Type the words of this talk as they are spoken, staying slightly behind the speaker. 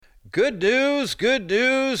Good news, good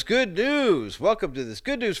news, good news. Welcome to this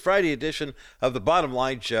Good News Friday edition of the Bottom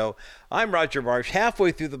Line Show. I'm Roger Marsh,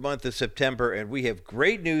 halfway through the month of September, and we have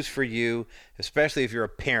great news for you, especially if you're a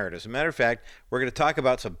parent. As a matter of fact, we're going to talk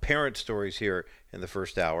about some parent stories here in the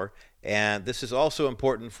first hour, and this is also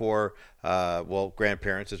important for,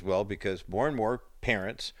 grandparents as well, because more and more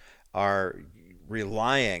parents are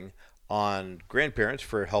relying on grandparents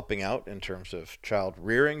for helping out in terms of child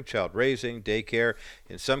rearing, child raising, daycare.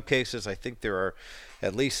 In some cases, I think there are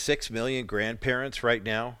at least 6 million grandparents right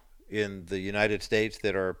now in the United States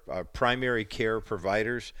that are primary care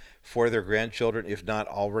providers for their grandchildren, if not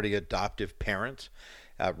already adoptive parents.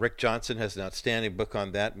 Rick Johnson has an outstanding book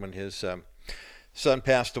on that. When his son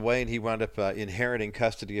passed away and he wound up inheriting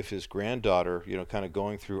custody of his granddaughter, kind of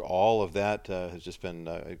going through all of that has just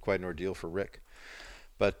been quite an ordeal for Rick.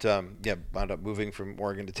 But wound up moving from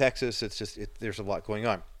Oregon to Texas. There's a lot going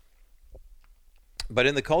on. But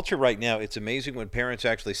in the culture right now, it's amazing when parents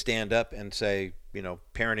actually stand up and say,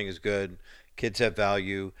 parenting is good, kids have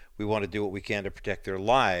value, we want to do what we can to protect their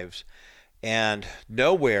lives. And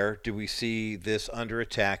nowhere do we see this under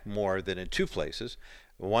attack more than in two places.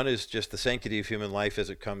 One is just the sanctity of human life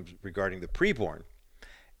as it comes regarding the preborn.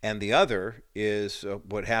 And the other is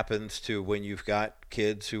what happens to when you've got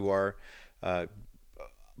kids who are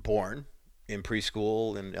born in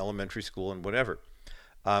preschool and elementary school and whatever.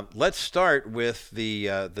 Let's start with the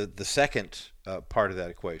second part of that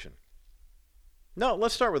equation. No,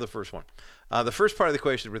 let's start with the first one. The first part of the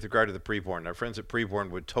equation with regard to the preborn. Our friends at Preborn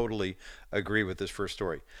would totally agree with this first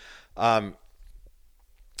story. In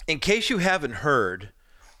case you haven't heard,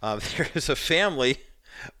 there is a family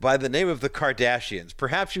by the name of the Kardashians.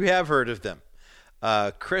 Perhaps you have heard of them.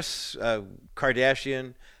 Kris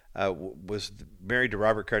Kardashian was married to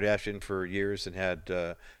Robert Kardashian for years and had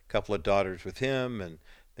a couple of daughters with him, and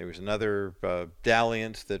there was another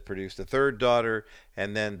dalliance that produced a third daughter,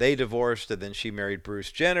 and then they divorced, and then she married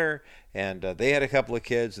Bruce Jenner, and they had a couple of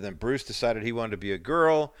kids, and then Bruce decided he wanted to be a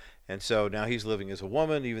girl, and so now he's living as a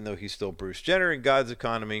woman, even though he's still Bruce Jenner in God's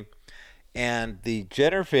economy. And the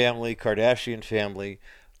Jenner family, Kardashian family,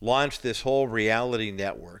 launched this whole reality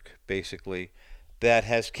network, basically, that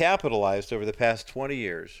has capitalized over the past 20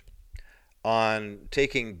 years on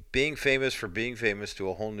taking being famous for being famous to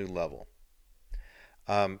a whole new level.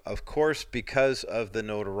 Of course, because of the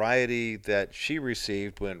notoriety that she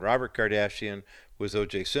received when Robert Kardashian was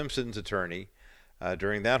O.J. Simpson's attorney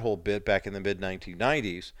during that whole bit back in the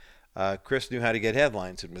mid-1990s, Kris knew how to get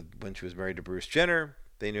headlines. And when she was married to Bruce Jenner,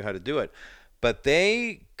 they knew how to do it. But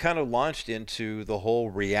they kind of launched into the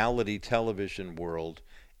whole reality television world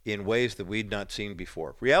in ways that we'd not seen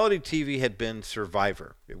before. Reality TV had been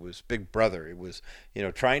Survivor. It was Big Brother. It was,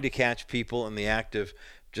 trying to catch people in the act of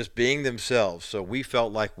just being themselves. So we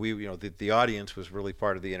felt like the audience was really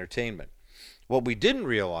part of the entertainment. What we didn't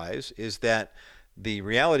realize is that the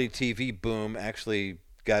reality TV boom actually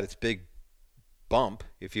got its big bump,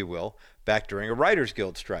 if you will, back during a Writers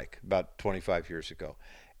Guild strike about 25 years ago.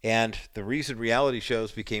 And the reason reality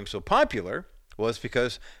shows became so popular was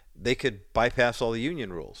because they could bypass all the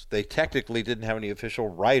union rules. They technically didn't have any official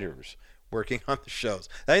writers working on the shows.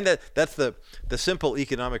 I think that's the simple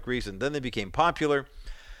economic reason. Then they became popular.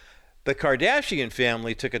 The Kardashian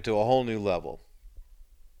family took it to a whole new level.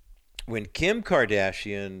 When Kim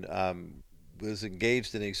Kardashian was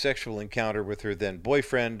engaged in a sexual encounter with her then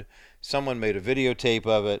boyfriend, someone made a videotape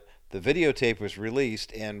of it. The videotape was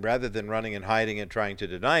released, and rather than running and hiding and trying to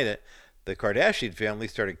deny it, the Kardashian family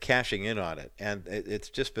started cashing in on it. And it's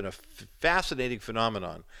just been a fascinating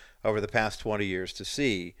phenomenon over the past 20 years to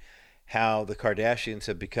see how the Kardashians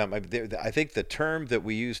have become. I think the term that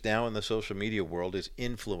we use now in the social media world is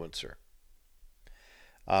influencer.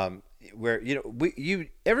 Where,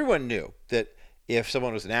 everyone knew that if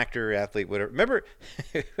someone was an actor, athlete, whatever. Remember,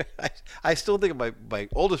 I still think of my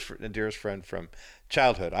oldest and dearest friend from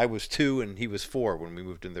childhood. I was 2 and he was 4 when we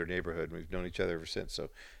moved in their neighborhood, and we've known each other ever since. So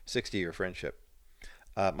 60-year friendship.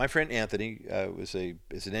 My friend Anthony is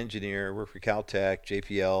an engineer, worked for Caltech,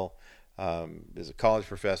 JPL, is a college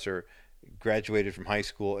professor, graduated from high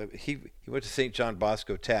school. He went to St. John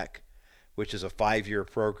Bosco Tech, which is a 5-year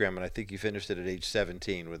program, and I think he finished it at age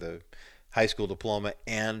 17 with a high school diploma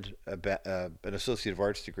and an Associate of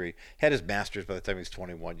Arts degree. Had his master's by the time he was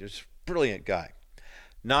 21. Just a brilliant guy.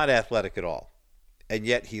 Not athletic at all. And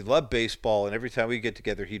yet he loved baseball, and every time we get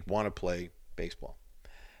together, he'd want to play baseball.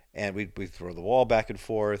 And we'd throw the ball back and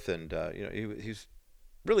forth, and he's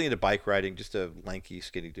really into bike riding, just a lanky,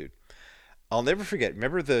 skinny dude. I'll never forget.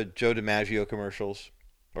 Remember the Joe DiMaggio commercials,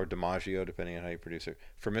 or DiMaggio, depending on how you produce it,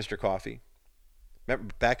 for Mr. Coffee?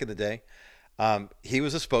 Remember back in the day? He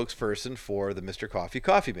was a spokesperson for the Mr. Coffee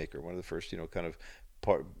coffee maker, one of the first, kind of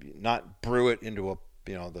not brew it into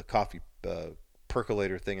the coffee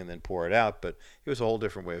percolator thing and then pour it out, but it was a whole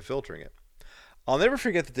different way of filtering it. I'll never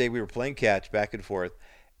forget the day we were playing catch back and forth,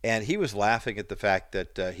 and he was laughing at the fact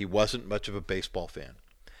that he wasn't much of a baseball fan.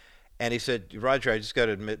 And he said, Roger, I just got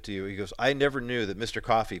to admit to you, he goes, I never knew that Mr.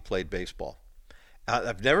 Coffee played baseball.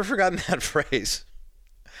 I've never forgotten that phrase.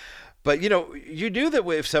 But, you knew that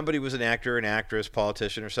if somebody was an actor, an actress,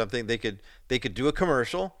 politician or something, they could do a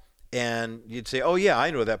commercial and you'd say, oh, yeah,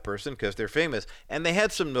 I know that person because they're famous. And they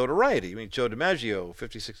had some notoriety. I mean, Joe DiMaggio,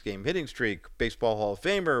 56-game hitting streak, Baseball Hall of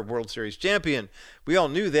Famer, World Series champion. We all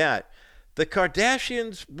knew that. The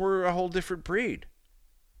Kardashians were a whole different breed.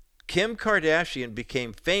 Kim Kardashian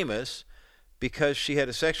became famous because she had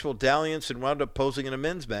a sexual dalliance and wound up posing in a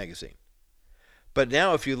men's magazine. But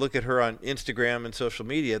now if you look at her on Instagram and social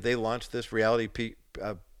media, they launched this reality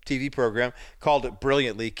TV program, called it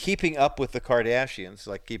brilliantly Keeping Up with the Kardashians,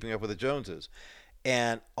 like Keeping Up with the Joneses.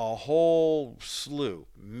 And a whole slew,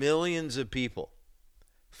 millions of people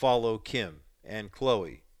follow Kim and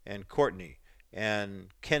Khloe and Kourtney and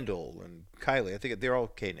Kendall and Kylie. I think they're all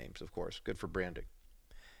K names, of course. Good for branding.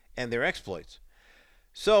 And their exploits.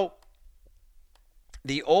 So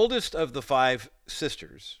the oldest of the 5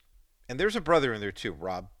 sisters, and there's a brother in there too.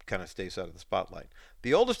 Rob kind of stays out of the spotlight.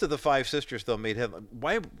 The oldest of the 5 sisters, though, made headline.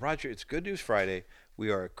 Why, Roger? It's Good News Friday. We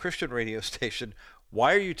are a Christian radio station.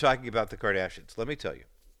 Why are you talking about the Kardashians? Let me tell you.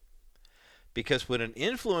 Because when an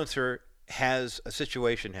influencer has a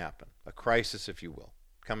situation happen, a crisis, if you will,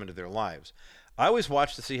 come into their lives, I always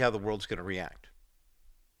watch to see how the world's going to react.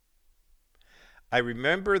 I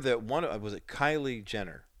remember that was it Kylie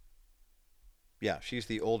Jenner? Yeah, she's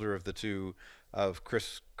the older of the two of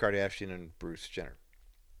Kris Kardashian and Bruce Jenner.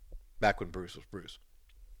 Back when Bruce was Bruce.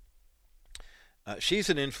 She's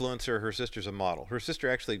an influencer. Her sister's a model. Her sister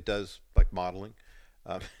actually does like modeling.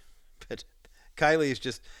 But Kylie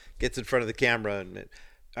just gets in front of the camera. And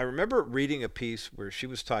I remember reading a piece where she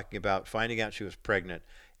was talking about finding out she was pregnant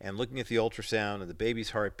and looking at the ultrasound and the baby's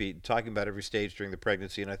heartbeat and talking about every stage during the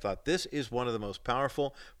pregnancy. And I thought, this is one of the most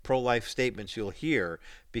powerful pro-life statements you'll hear,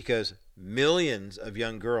 because millions of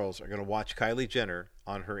young girls are going to watch Kylie Jenner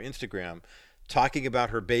on her Instagram talking about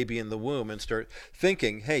her baby in the womb and start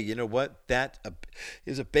thinking, hey, you know what? That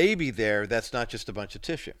is a baby there. That's not just a bunch of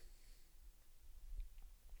tissue.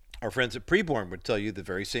 Our friends at Preborn would tell you the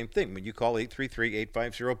very same thing. When you call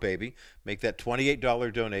 833-850-BABY, make that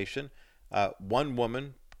 $28 donation, one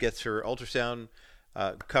woman gets her ultrasound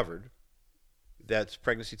covered. That's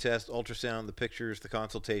pregnancy test, ultrasound, the pictures, the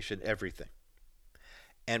consultation, everything.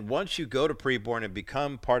 And once you go to Preborn and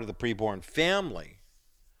become part of the Preborn family,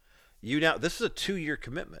 this is a 2-year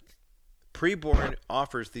commitment. Preborn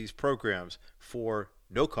offers these programs for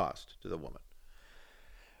no cost to the woman.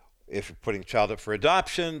 If you're putting a child up for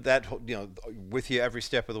adoption, that with you every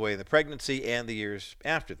step of the way in the pregnancy and the years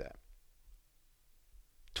after that.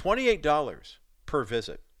 $28 per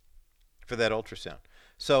visit for that ultrasound.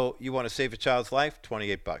 So you want to save a child's life,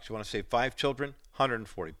 $28. You want to save 5 children,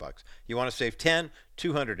 $140. You want to save 10,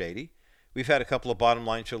 $280. We've had a couple of Bottom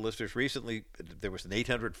Line Show listeners recently. There was an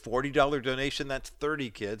 $840 donation. That's 30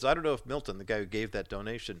 kids. I don't know if Milton, the guy who gave that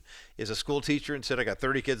donation, is a school teacher and said, I got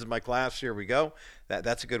 30 kids in my class. Here we go.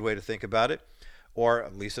 That's a good way to think about it. Or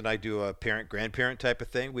Lisa and I do a parent-grandparent type of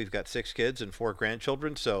thing. We've got 6 kids and 4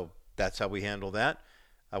 grandchildren, so that's how we handle that.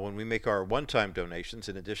 When we make our one-time donations,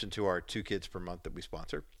 in addition to our 2 kids per month that we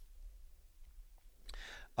sponsor.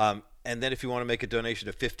 And then if you want to make a donation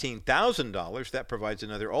of $15,000, that provides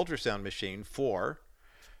another ultrasound machine for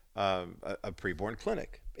a preborn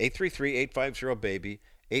clinic. 833-850-BABY,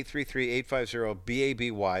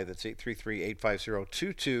 833-850-BABY. That's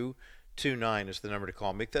 833-850-2229 is the number to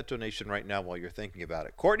call. Make that donation right now while you're thinking about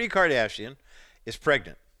it. Kourtney Kardashian is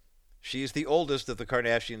pregnant. She is the oldest of the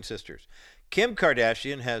Kardashian sisters. Kim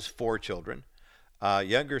Kardashian has 4 children.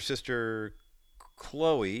 Younger sister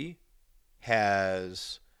Khloe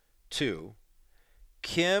has 2.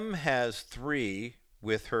 Kim has 3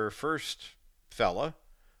 with her first fella,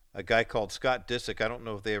 a guy called Scott Disick. I don't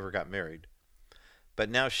know if they ever got married. But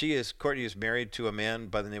now Kourtney is married to a man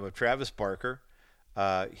by the name of Travis Barker.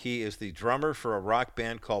 He is the drummer for a rock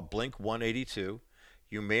band called Blink-182.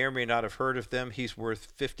 You may or may not have heard of them. He's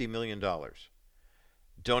worth $50 million.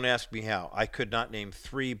 Don't ask me how. I could not name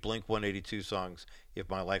 3 Blink-182 songs if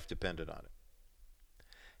my life depended on it.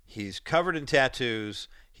 He's covered in tattoos.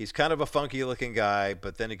 He's kind of a funky-looking guy,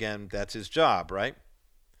 but then again, that's his job, right?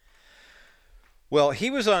 Well, he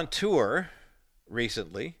was on tour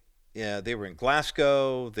recently. Yeah, they were in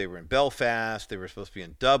Glasgow. They were in Belfast. They were supposed to be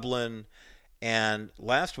in Dublin. And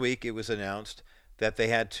last week it was announced that they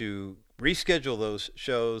had to reschedule those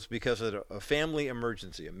shows because of a family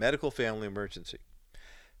emergency, a medical family emergency.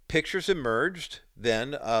 Pictures emerged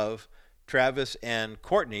then of Travis and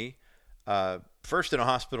Kourtney, first in a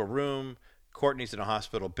hospital room. Kourtney's in a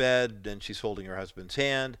hospital bed, and she's holding her husband's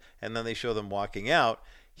hand, and then they show them walking out.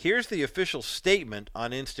 Here's the official statement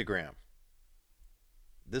on Instagram.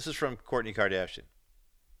 This is from Kourtney Kardashian.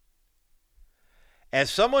 As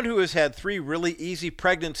someone who has had 3 really easy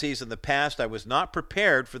pregnancies in the past, I was not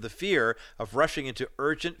prepared for the fear of rushing into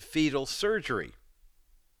urgent fetal surgery.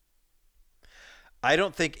 I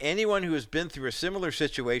don't think anyone who has been through a similar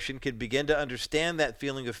situation can begin to understand that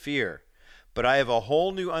feeling of fear. But I have a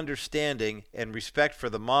whole new understanding and respect for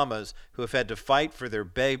the mamas who have had to fight for their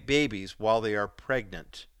babies while they are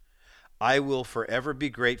pregnant. I will forever be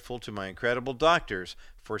grateful to my incredible doctors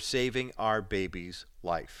for saving our baby's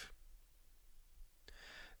life.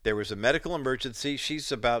 There was a medical emergency.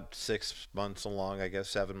 She's about 6 months along, I guess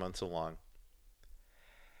 7 months along.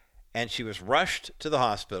 And she was rushed to the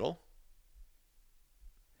hospital.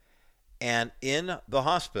 And in the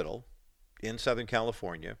hospital in Southern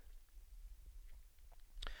California,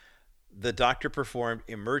 the doctor performed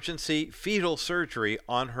emergency fetal surgery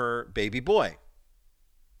on her baby boy,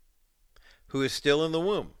 who is still in the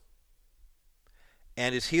womb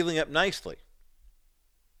and is healing up nicely.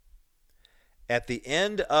 At the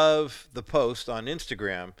end of the post on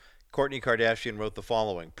Instagram, Kourtney Kardashian wrote the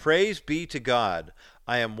following: "Praise be to God.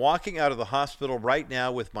 I am walking out of the hospital right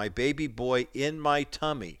now with my baby boy in my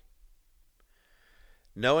tummy.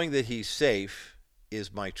 Knowing that he's safe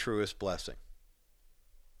is my truest blessing."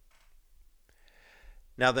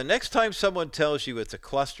 Now, the next time someone tells you it's a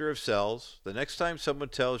cluster of cells, the next time someone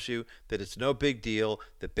tells you that it's no big deal,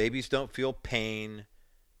 that babies don't feel pain,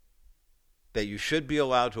 that you should be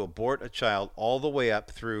allowed to abort a child all the way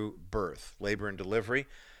up through birth, labor and delivery.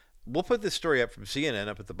 We'll put this story up from CNN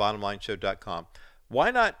up at thebottomlineshow.com.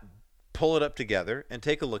 Why not pull it up together and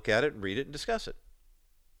take a look at it and read it and discuss it?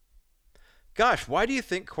 Gosh, why do you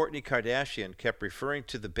think Kourtney Kardashian kept referring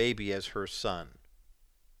to the baby as her son?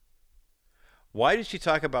 Why did she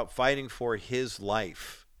talk about fighting for his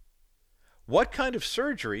life? What kind of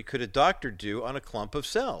surgery could a doctor do on a clump of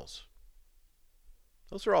cells?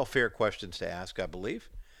 Those are all fair questions to ask, I believe.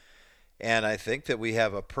 And I think that we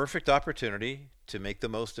have a perfect opportunity to make the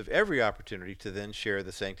most of every opportunity to then share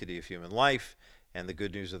the sanctity of human life and the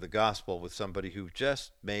good news of the gospel with somebody who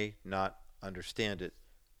just may not understand it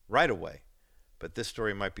right away. But this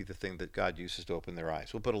story might be the thing that God uses to open their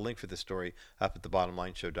eyes. We'll put a link for this story up at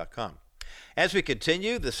thebottomlineshow.com. As we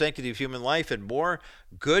continue the sanctity of human life and more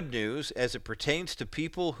good news as it pertains to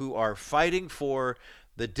people who are fighting for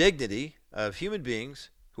the dignity of human beings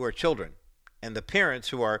who are children and the parents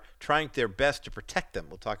who are trying their best to protect them.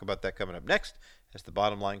 We'll talk about that coming up next as the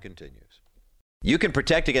bottom line continues. You can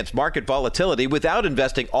protect against market volatility without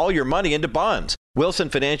investing all your money into bonds. Wilson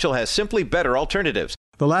Financial has simply better alternatives.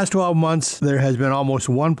 The last 12 months, there has been almost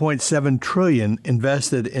 $1.7 trillion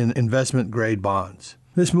invested in investment-grade bonds.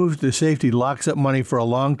 This move to safety locks up money for a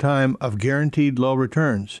long time of guaranteed low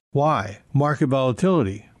returns. Why? Market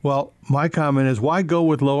volatility. Well, my comment is, why go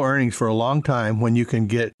with low earnings for a long time when you can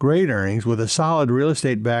get great earnings with a solid real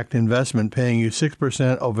estate-backed investment paying you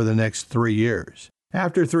 6% over the next 3 years?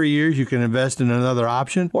 After 3 years, you can invest in another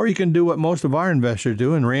option, or you can do what most of our investors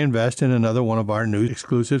do and reinvest in another one of our new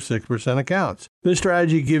exclusive 6% accounts. This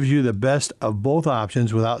strategy gives you the best of both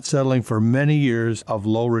options without settling for many years of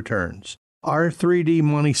low returns. Our 3D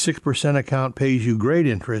Money 6% account pays you great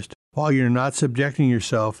interest while you're not subjecting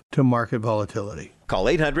yourself to market volatility. Call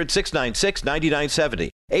 800-696-9970,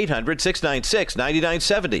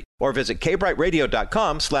 800-696-9970, or visit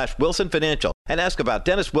kbrightradio.com/Wilson Financial and ask about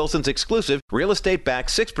Dennis Wilson's exclusive real estate-backed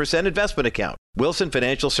 6% investment account. Wilson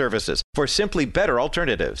Financial Services, for simply better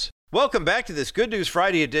alternatives. Welcome back to this Good News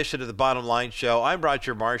Friday edition of the Bottom Line Show. I'm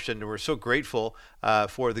Roger Martian, and we're so grateful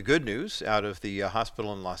for the good news out of the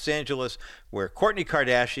hospital in Los Angeles, where Kourtney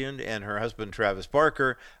Kardashian and her husband Travis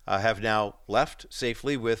Barker have now left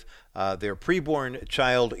safely with their preborn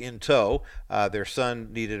child in tow. Their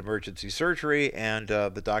son needed emergency surgery, and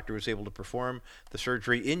the doctor was able to perform the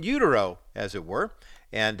surgery in utero, as it were.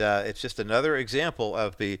 And it's just another example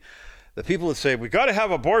of the people that say, we got to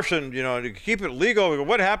have abortion, to keep it legal.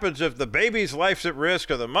 What happens if the baby's life's at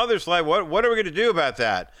risk or the mother's life? What are we going to do about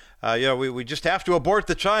that? We just have to abort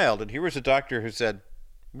the child. And here was a doctor who said,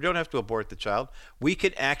 we don't have to abort the child. We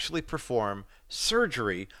can actually perform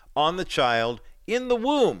surgery on the child in the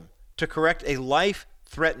womb to correct a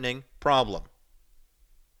life-threatening problem.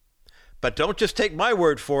 But don't just take my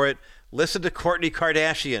word for it. Listen to Kourtney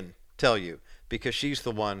Kardashian tell you, because she's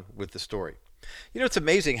the one with the story. It's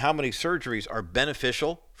amazing how many surgeries are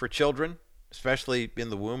beneficial for children, especially in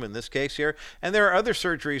the womb in this case here. And there are other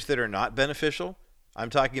surgeries that are not beneficial. I'm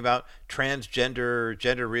talking about transgender,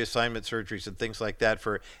 gender reassignment surgeries and things like that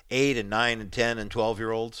for 8 and 9 and 10 and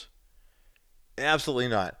 12-year-olds. Absolutely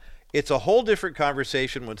not. It's a whole different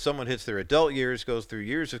conversation when someone hits their adult years, goes through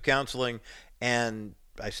years of counseling, and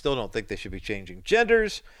I still don't think they should be changing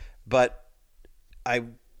genders, but I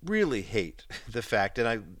really hate the fact,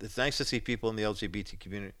 and it's nice to see people in the LGBT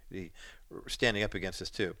community standing up against this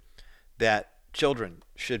too, that children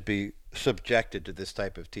should be subjected to this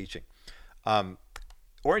type of teaching.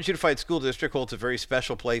 Orange Unified School District holds a very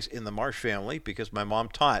special place in the Marsh family because my mom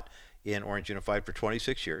taught in Orange Unified for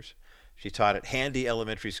 26 years. She taught at Handy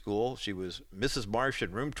Elementary School. She was Mrs. Marsh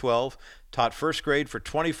in room 12, taught first grade for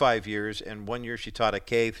 25 years, and 1 year she taught a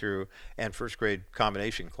K through and first grade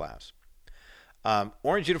combination class.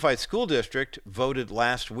 Orange Unified School District voted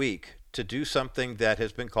last week to do something that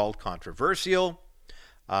has been called controversial.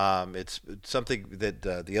 It's something that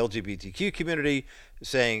the LGBTQ community is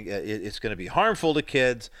saying it's going to be harmful to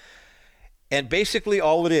kids. And basically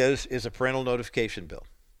all it is a parental notification bill.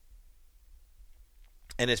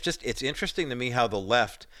 And it's interesting to me how the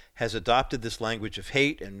left has adopted this language of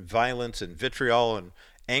hate and violence and vitriol and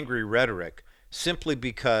angry rhetoric simply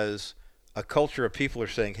because a culture of people are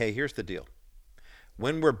saying, hey, here's the deal.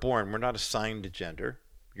 When we're born, we're not assigned to gender.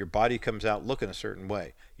 Your body comes out looking a certain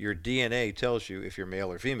way. Your DNA tells you if you're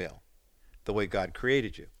male or female, the way God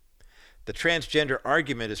created you. The transgender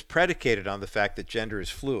argument is predicated on the fact that gender is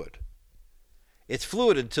fluid. It's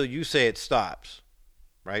fluid until you say it stops,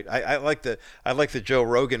 right? I like the Joe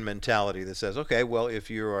Rogan mentality that says, okay, well, if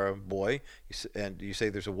you are a boy and you say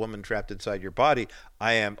there's a woman trapped inside your body,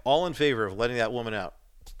 I am all in favor of letting that woman out.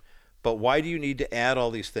 But why do you need to add all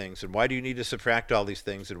these things? And why do you need to subtract all these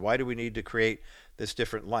things? And why do we need to create this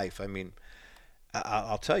different life? I mean,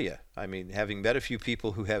 I'll tell you, having met a few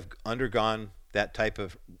people who have undergone that type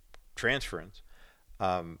of transference,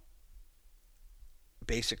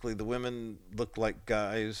 basically the women look like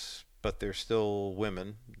guys, but they're still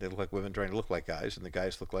women. They look like women trying to look like guys, and the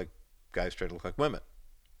guys look like guys trying to look like women.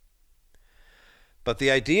 But the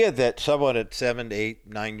idea that someone at 7, 8,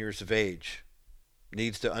 9 years of age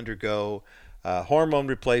needs to undergo hormone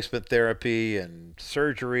replacement therapy and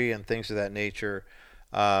surgery and things of that nature,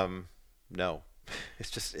 no,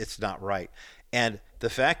 it's not right. And the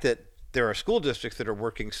fact that there are school districts that are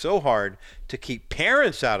working so hard to keep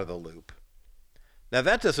parents out of the loop, now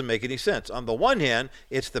that doesn't make any sense. On the one hand,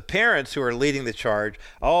 it's the parents who are leading the charge.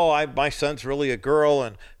 Oh, my son's really a girl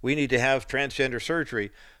and we need to have transgender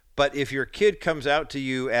surgery. But if your kid comes out to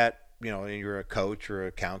you and you're a coach or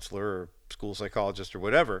a counselor or school psychologist or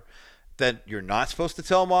whatever, then you're not supposed to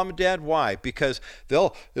tell mom and dad. Why? Because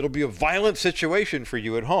it'll be a violent situation for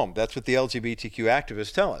you at home. That's what the LGBTQ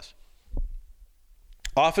activists tell us.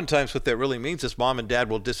 Oftentimes what that really means is mom and dad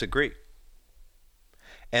will disagree.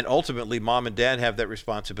 And ultimately, mom and dad have that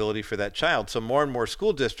responsibility for that child. So more and more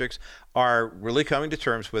school districts are really coming to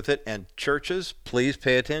terms with it. And churches, please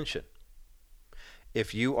pay attention.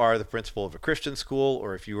 If you are the principal of a Christian school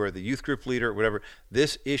or if you are the youth group leader or whatever,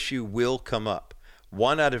 this issue will come up.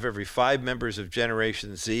 1 out of every 5 members of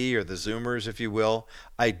Generation Z, or the Zoomers, if you will,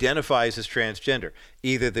 identifies as transgender.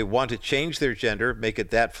 Either they want to change their gender, make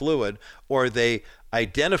it that fluid, or they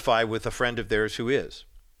identify with a friend of theirs who is.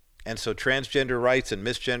 And so transgender rights and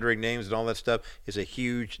misgendering names and all that stuff is a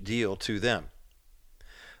huge deal to them.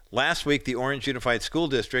 Last week, the Orange Unified School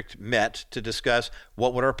District met to discuss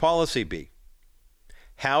what would our policy be.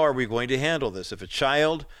 How are we going to handle this? If a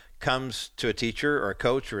child comes to a teacher or a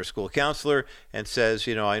coach or a school counselor and says,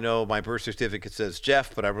 I know my birth certificate says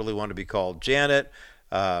Jeff, but I really want to be called Janet.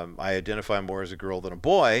 I identify more as a girl than a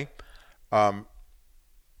boy.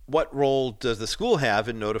 What role does the school have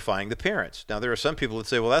in notifying the parents? Now, there are some people that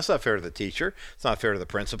say, well, that's not fair to the teacher. It's not fair to the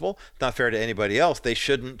principal. It's not fair to anybody else. They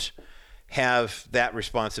shouldn't have that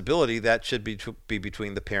responsibility. That should be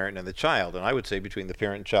between the parent and the child. And I would say between the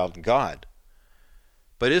parent and child and God.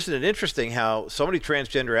 But isn't it interesting how so many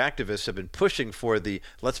transgender activists have been pushing for the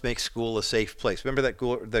let's make school a safe place? Remember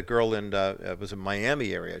that girl in was in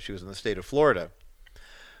Miami area. She was in the state of Florida,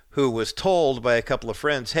 who was told by a couple of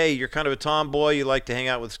friends, hey, you're kind of a tomboy. You like to hang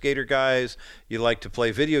out with skater guys. You like to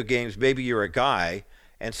play video games. Maybe you're a guy.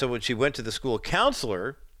 And so when she went to the school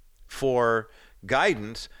counselor for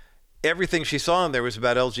guidance, everything she saw in there was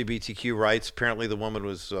about LGBTQ rights. Apparently the woman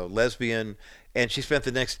was lesbian. And she spent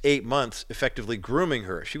the next 8 months effectively grooming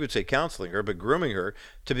her. She would say counseling her, but grooming her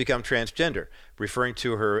to become transgender, referring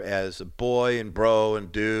to her as a boy and bro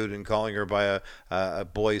and dude and calling her by a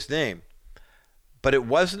boy's name. But it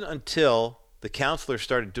wasn't until the counselor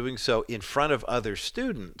started doing so in front of other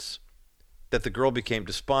students that the girl became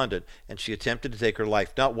despondent, and she attempted to take her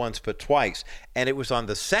life, not once but twice. And it was on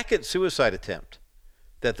the second suicide attempt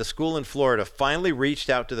that the school in Florida finally reached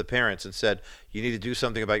out to the parents and said, you need to do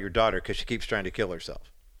something about your daughter because she keeps trying to kill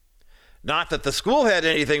herself. Not that the school had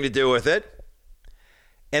anything to do with it.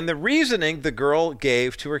 And the reasoning the girl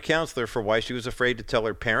gave to her counselor for why she was afraid to tell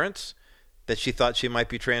her parents that she thought she might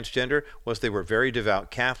be transgender was they were very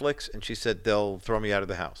devout Catholics, and she said, they'll throw me out of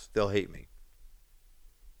the house. They'll hate me.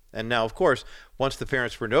 And now, of course, once the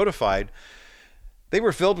parents were notified, they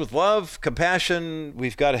were filled with love, compassion.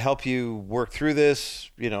 We've got to help you work through this,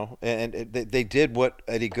 and they did what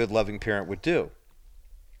any good, loving parent would do.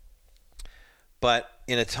 But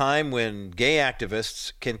in a time when gay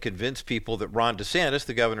activists can convince people that Ron DeSantis,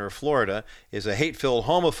 the governor of Florida, is a hate-filled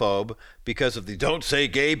homophobe because of the Don't Say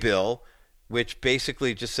Gay bill, which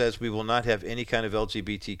basically just says we will not have any kind of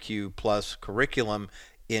LGBTQ plus curriculum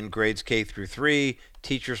in grades K through 3.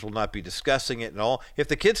 Teachers will not be discussing it and all. If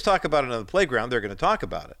the kids talk about it on the playground, they're going to talk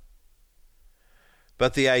about it.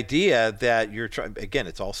 But the idea that you're trying, again,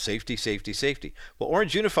 it's all safety, safety, safety. Well,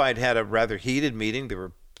 Orange Unified had a rather heated meeting. There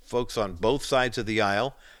were folks on both sides of the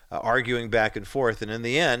aisle arguing back and forth. And in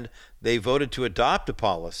the end, they voted to adopt a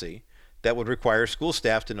policy that would require school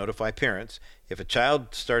staff to notify parents if a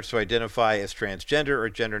child starts to identify as transgender or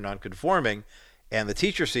gender nonconforming, and the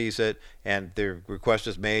teacher sees it and their request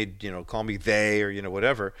is made, call me they or,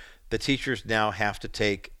 whatever, the teachers now have to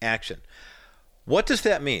take action. What does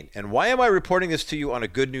that mean? And why am I reporting this to you on a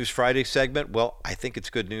Good News Friday segment? Well, I think it's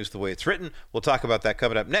good news the way it's written. We'll talk about that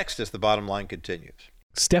coming up next as the bottom line continues.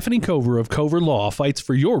 Stephanie Cover of Cover Law fights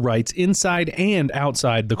for your rights inside and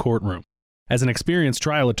outside the courtroom. As an experienced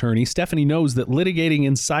trial attorney, Stephanie knows that litigating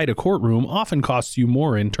inside a courtroom often costs you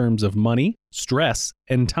more in terms of money, stress,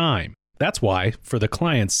 and time. That's why, for the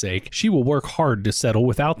client's sake, she will work hard to settle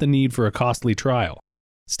without the need for a costly trial.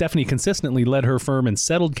 Stephanie consistently led her firm in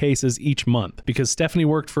settled cases each month. Because Stephanie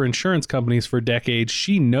worked for insurance companies for decades,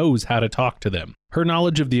 she knows how to talk to them. Her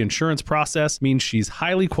knowledge of the insurance process means she's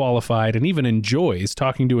highly qualified and even enjoys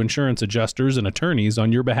talking to insurance adjusters and attorneys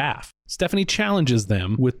on your behalf. Stephanie challenges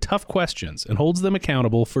them with tough questions and holds them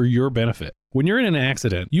accountable for your benefit. When you're in an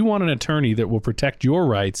accident, you want an attorney that will protect your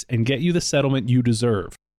rights and get you the settlement you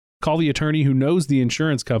deserve. Call the attorney who knows the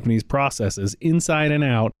insurance company's processes inside and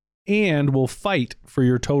out and will fight for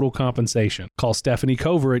your total compensation. Call Stephanie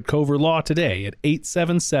Cover at Cover Law today at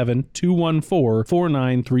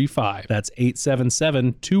 877-214-4935. That's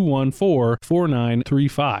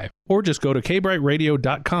 877-214-4935. Or just go to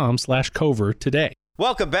kbrightradio.com/Cover today.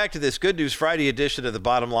 Welcome back to this Good News Friday edition of the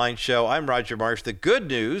Bottom Line Show. I'm Roger Marsh. The good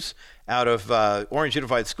news out of Orange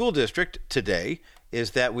Unified School District today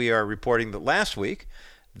is that we are reporting that last week,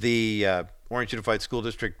 the Orange Unified School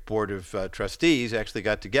District Board of Trustees actually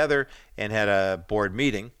got together and had a board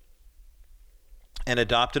meeting and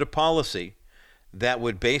adopted a policy that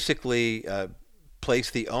would basically place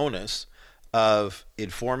the onus of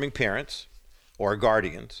informing parents or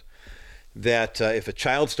guardians that if a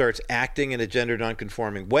child starts acting in a gender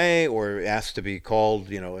nonconforming way or asks to be called,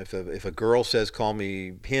 if a girl says call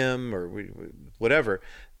me him or whatever,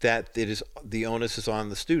 that it is the onus is on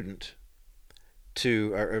the student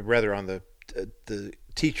to, or rather on the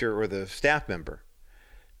teacher or the staff member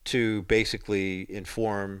to basically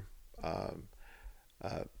inform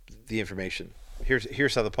the information.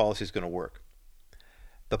 Here's how the policy is going to work.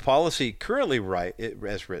 The policy currently,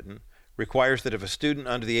 as written, requires that if a student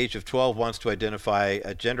under the age of 12 wants to identify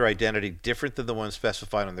a gender identity different than the one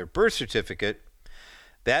specified on their birth certificate,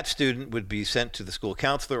 that student would be sent to the school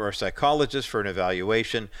counselor or psychologist for an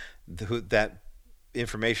evaluation. That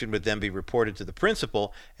information would then be reported to the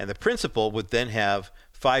principal, and the principal would then have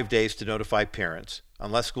 5 days to notify parents,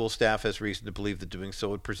 unless school staff has reason to believe that doing so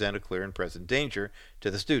would present a clear and present danger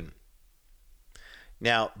to the student.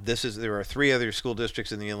 Now, there are 3 other school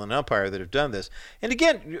districts in the Inland Empire that have done this. And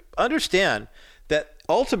again, understand that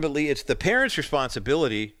ultimately it's the parent's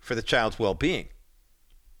responsibility for the child's well-being.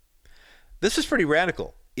 This is pretty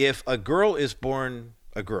radical. If a girl is born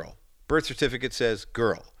a girl, birth certificate says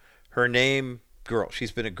girl, her name girl.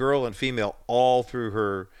 She's been a girl and female all through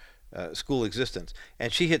her school existence.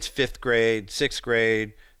 And she hits 5th grade, 6th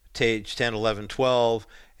grade, age 10, 11, 12,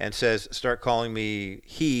 and says, start calling me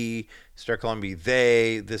he, start calling me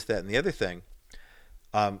they, this, that, and the other thing.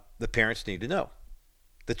 The parents need to know.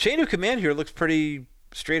 The chain of command here looks pretty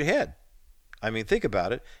straight ahead. I mean, think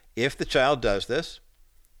about it. If the child does this,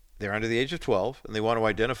 they're under the age of 12, and they want to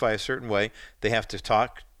identify a certain way, they have to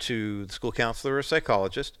talk to the school counselor or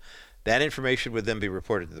psychologist. That information would then be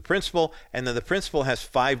reported to the principal, and then the principal has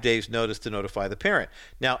 5 days notice to notify the parent.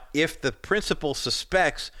 Now, if the principal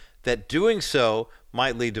suspects that doing so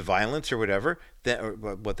might lead to violence or whatever, or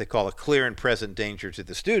what they call a clear and present danger to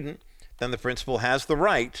the student, then the principal has the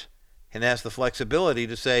right and has the flexibility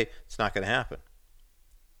to say it's not going to happen.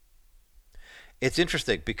 It's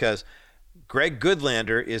interesting because Greg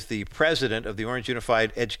Goodlander is the president of the Orange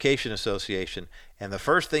Unified Education Association, and the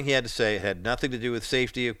first thing he had to say, it had nothing to do with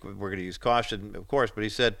safety. We're going to use caution, of course, but he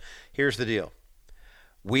said, here's the deal.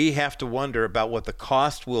 We have to wonder about what the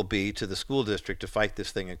cost will be to the school district to fight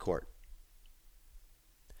this thing in court.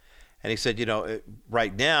 And he said,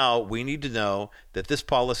 right now we need to know that this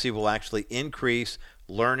policy will actually increase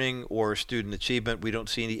learning or student achievement. We don't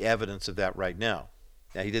see any evidence of that right now.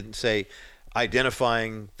 Now, he didn't say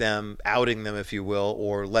identifying them, outing them, if you will,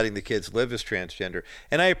 or letting the kids live as transgender.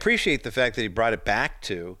 And I appreciate the fact that he brought it back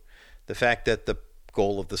to the fact that the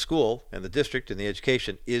goal of the school and the district and the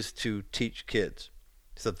education is to teach kids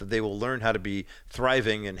so that they will learn how to be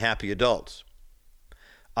thriving and happy adults.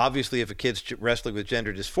 Obviously, if a kid's wrestling with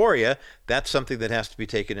gender dysphoria, that's something that has to be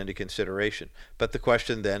taken into consideration. But the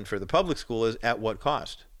question then for the public school is, at what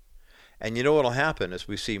cost? And you know what will happen as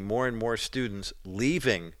we see more and more students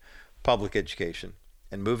leaving public education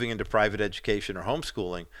and moving into private education or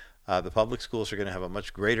homeschooling, the public schools are going to have a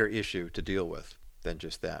much greater issue to deal with than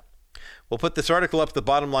just that. We'll put this article up at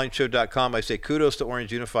thebottomlineshow.com. I say kudos to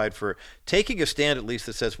Orange Unified for taking a stand, at least,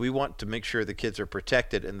 that says we want to make sure the kids are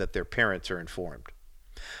protected and that their parents are informed.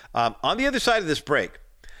 On the other side of this break,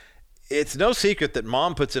 it's no secret that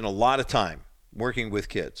mom puts in a lot of time working with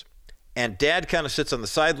kids. And dad kind of sits on the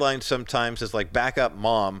sidelines sometimes as like backup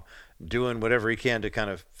mom, doing whatever he can to kind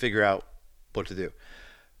of figure out what to do.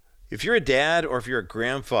 If you're a dad or if you're a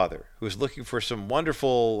grandfather who's looking for some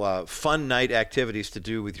wonderful fun night activities to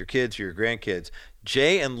do with your kids or your grandkids,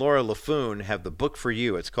 Jay and Laura Laffoon have the book for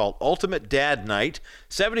you. It's called Ultimate Dad Night,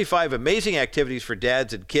 75 Amazing Activities for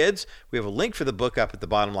Dads and Kids. We have a link for the book up at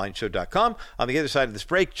thebottomlineshow.com. On the other side of this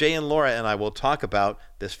break, Jay and Laura and I will talk about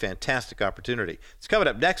this fantastic opportunity. It's coming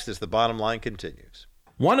up next as The Bottom Line continues.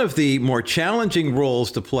 One of the more challenging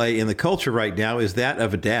roles to play in the culture right now is that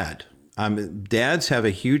of a dad. Dads have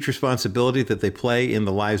a huge responsibility that they play in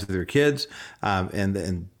the lives of their kids,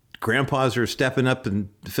 and grandpas are stepping up and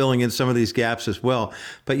filling in some of these gaps as well.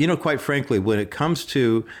 But, quite frankly, when it comes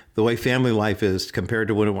to the way family life is compared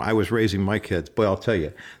to when I was raising my kids, boy, I'll tell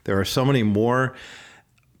you, there are so many more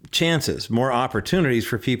chances, more opportunities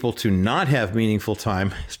for people to not have meaningful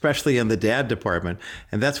time, especially in the dad department.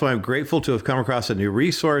 And that's why I'm grateful to have come across a new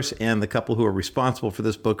resource, and the couple who are responsible for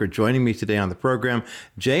this book are joining me today on the program.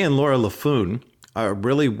 Jay and Laura Laffoon are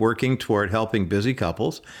really working toward helping busy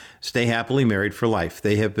couples stay happily married for life.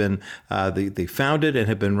 They have been, they founded and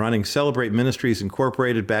have been running Celebrate Ministries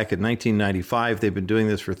Incorporated back in 1995. They've been doing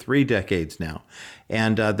this for 3 decades now.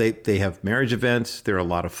 And they have marriage events. They're a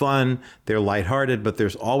lot of fun. They're lighthearted, but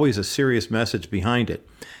there's always a serious message behind it.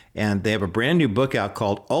 And they have a brand new book out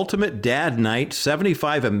called Ultimate Dad Night,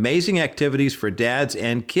 75 Amazing Activities for Dads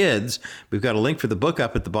and Kids. We've got a link for the book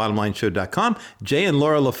up at thebottomlineshow.com. Jay and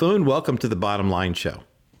Laura Laffoon, welcome to The Bottom Line Show.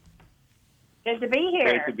 Good to be here.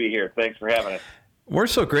 Great to be here. Thanks for having us. We're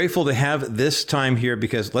so grateful to have this time here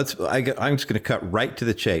because I'm just going to cut right to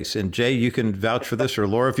the chase. And Jay, you can vouch for this, or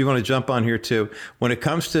Laura, if you want to jump on here too. When it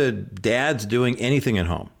comes to dads doing anything at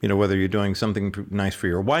home, whether you're doing something nice for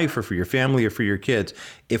your wife or for your family or for your kids,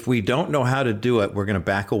 if we don't know how to do it, we're going to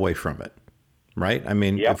back away from it, right? I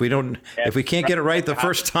mean, Yep. if we can't get it right the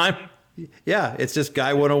first time, yeah, it's just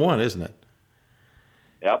guy 101, isn't it?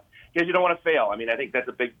 Yep. Because you don't want to fail. I mean, I think that's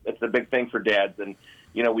a big thing for dads, and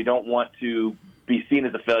we don't want to be seen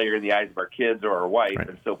as a failure in the eyes of our kids or our wife. Right.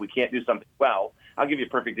 And so if we can't do something well, I'll give you a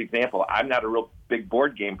perfect example. I'm not a real big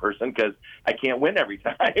board game person because I can't win every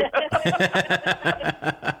time.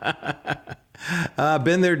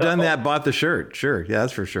 Been there, done that, bought the shirt. Sure. Yeah,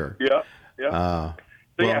 that's for sure. Yeah.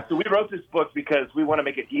 So we wrote this book because we want to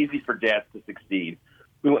make it easy for dads to succeed.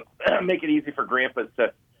 We want to make it easy for grandpas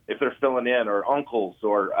to, if they're filling in, or uncles,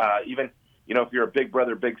 or even, if you're a big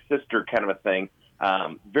brother, big sister kind of a thing.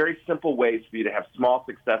 Very simple ways for you to have small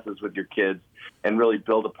successes with your kids and really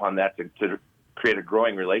build upon that to create a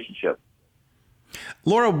growing relationship.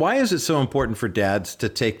 Laura, why is it so important for dads to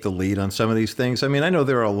take the lead on some of these things? I mean, I know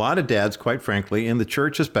there are a lot of dads, quite frankly, in the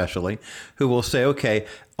church especially, who will say, okay,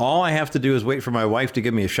 all I have to do is wait for my wife to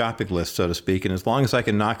give me a shopping list, so to speak, and as long as I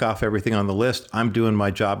can knock off everything on the list, I'm doing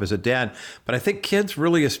my job as a dad. But I think kids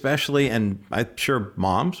really especially, and I'm sure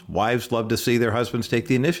moms, wives love to see their husbands take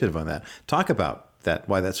the initiative on that. Talk about that,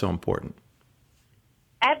 why that's so important.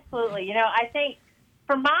 Absolutely. I think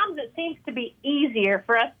for moms, it seems to be easier easier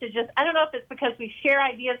for us to just, I don't know if it's because we share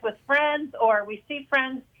ideas with friends or we see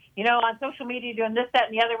friends, on social media doing this, that,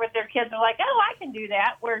 and the other with their kids. They're like, oh, I can do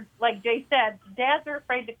that. Where, like Jay said, dads are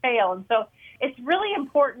afraid to fail. And so it's really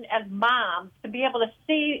important as moms to be able to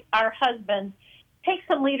see our husbands take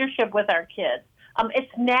some leadership with our kids.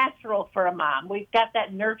 It's natural for a mom. We've got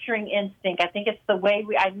that nurturing instinct. I think it's the way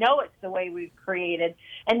I know it's the way we've created.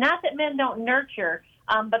 And not that men don't nurture,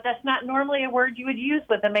 but that's not normally a word you would use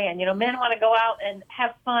with a man. Men want to go out and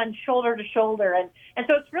have fun shoulder to shoulder. And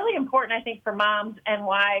so it's really important, I think, for moms and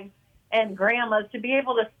wives and grandmas to be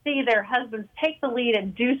able to see their husbands take the lead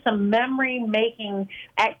and do some memory-making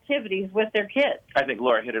activities with their kids. I think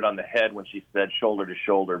Laura hit it on the head when she said shoulder to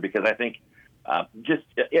shoulder, because I think just,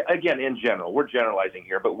 again, in general, we're generalizing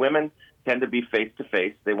here, but women tend to be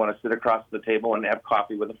face-to-face. They want to sit across the table and have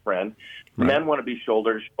coffee with a friend. Right. Men want to be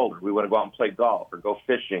shoulder to shoulder. We want to go out and play golf or go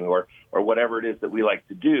fishing or whatever it is that we like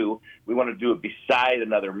to do. We want to do it beside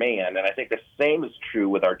another man, and I think the same is true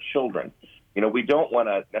with our children. We don't want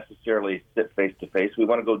to necessarily sit face-to-face. We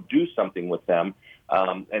want to go do something with them,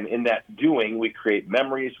 and in that doing, we create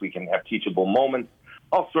memories. We can have teachable moments,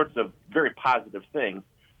 all sorts of very positive things,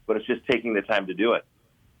 but it's just taking the time to do it.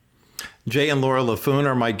 Jay and Laura Laffoon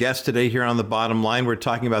are my guests today here on The Bottom Line. We're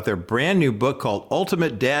talking about their brand new book called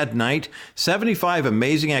Ultimate Dad Night, 75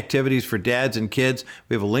 Amazing Activities for Dads and Kids.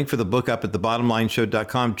 We have a link for the book up at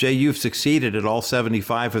thebottomlineshow.com. Jay, you've succeeded at all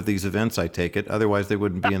 75 of these events, I take it. Otherwise, they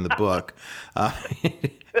wouldn't be in the book. How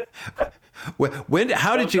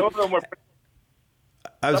did you...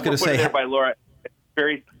 I was going to say... There by Laura.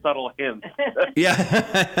 Very subtle hints.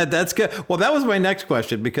 Yeah, that's good. Well, that was my next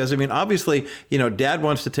question, because, obviously, Dad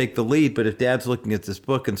wants to take the lead, but if Dad's looking at this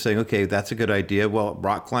book and saying, okay, that's a good idea, well,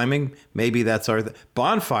 rock climbing, maybe that's our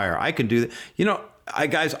bonfire, I can do that.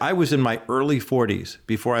 I was in my early 40s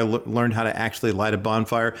before I learned how to actually light a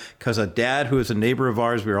bonfire, because a dad who is a neighbor of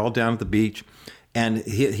ours, we were all down at the beach, and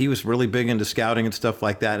he was really big into scouting and stuff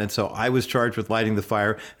like that. And so I was charged with lighting the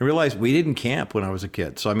fire and realized we didn't camp when I was a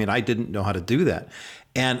kid. So, I didn't know how to do that.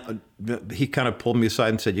 And he kind of pulled me aside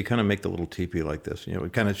and said, you kind of make the little teepee like this.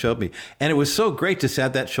 It kind of showed me. And it was so great to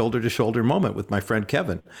have that shoulder-to-shoulder moment with my friend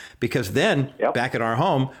Kevin. Because then, back at our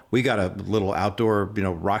home, we got a little outdoor,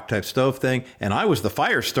 rock-type stove thing. And I was the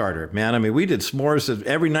fire starter, man. We did s'mores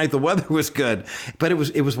every night the weather was good. But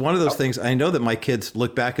it was one of those things. I know that my kids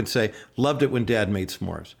look back and say, loved it when Dad made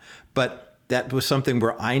s'mores. But that was something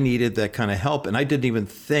where I needed that kind of help. And I didn't even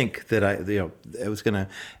think that it was going to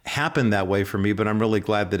happen that way for me, but I'm really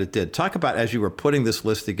glad that it did. Talk about, as you were putting this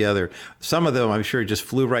list together, some of them I'm sure just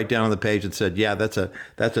flew right down on the page and said, yeah, that's a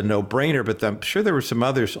no-brainer. But I'm sure there were some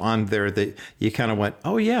others on there that you kind of went,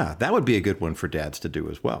 oh yeah, that would be a good one for dads to do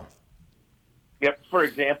as well. Yep. For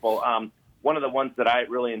example, one of the ones that I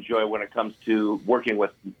really enjoy when it comes to working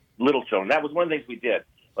with little children, that was one of the things we did.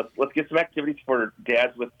 Let's get some activities for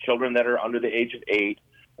dads with children that are under the age of 8.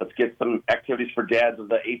 Let's get some activities for dads of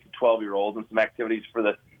the 8 to 12-year-olds and some activities for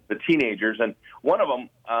the teenagers. And one of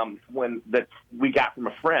them that we got from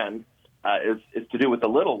a friend is to do with the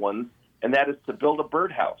little ones, and that is to build a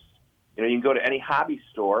birdhouse. You can go to any hobby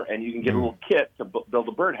store and you can get a little kit to build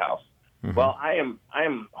a birdhouse. Mm-hmm. Well, I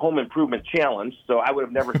am home improvement challenged, so I would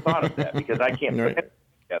have never thought of that because I can't put it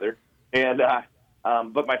together. And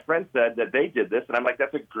but my friend said that they did this, and I'm like,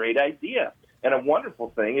 that's a great idea and a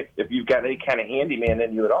wonderful thing if you've got any kind of handyman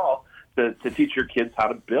in you at all to teach your kids how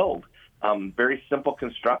to build. Very simple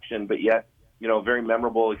construction, but yet, very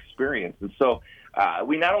memorable experience. And so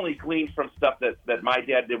we not only gleaned from stuff that my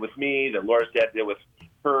dad did with me, that Laura's dad did with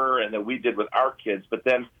her, and that we did with our kids, but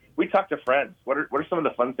then we talked to friends. What are some of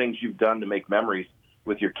the fun things you've done to make memories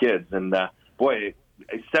with your kids? And boy,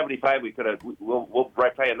 75, we'll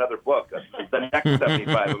write another book. The next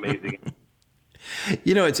 75 amazing.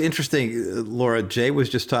 It's interesting, Laura. Jay was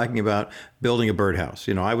just talking about building a birdhouse.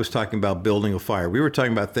 I was talking about building a fire. We were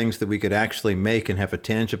talking about things that we could actually make and have a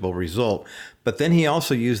tangible result. But then he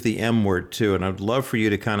also used the M word too. And I'd love for you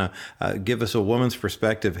to kind of give us a woman's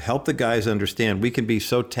perspective, help the guys understand we can be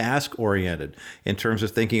so task oriented in terms of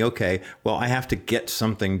thinking, okay, well, I have to get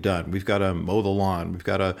something done. We've got to mow the lawn. We've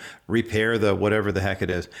got to repair the whatever the heck it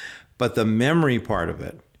is. But the memory part of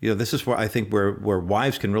it, this is where I think where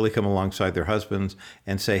wives can really come alongside their husbands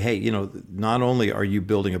and say, hey, not only are you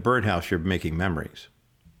building a birdhouse, you're making memories.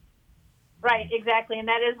 Right, exactly. And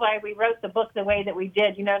that is why we wrote the book the way that we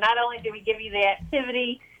did. Not only do we give you the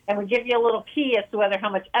activity and we give you a little key as to how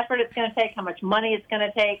much effort it's going to take, how much money it's going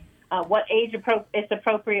to take, what age it's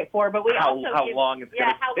appropriate for, but we how long it's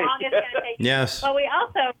going to take. Yes. But we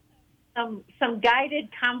also some guided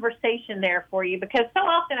conversation there for you, because so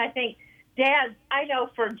often I think dads, I know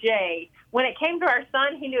for Jay, when it came to our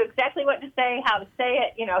son, he knew exactly what to say, how to say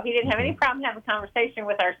it. You know, he didn't have any problem having a conversation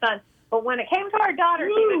with our son. But when it came to our daughter,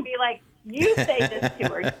 he would be like, you say this to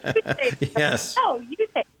her. You say this to her. Yes. No, you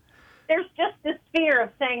say. There's just this fear of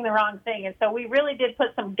saying the wrong thing. And so we really did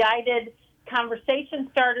put some guided conversation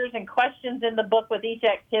starters and questions in the book with each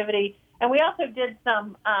activity. And we also did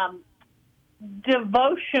some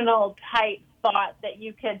devotional type thought that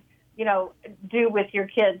you could, you know, do with your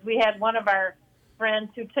kids. We had one of our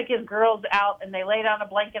friends who took his girls out and they laid on a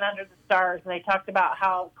blanket under the stars and they talked about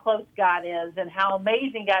how close God is and how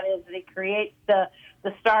amazing God is that he creates the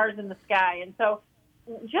stars in the sky. And so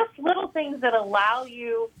just little things that allow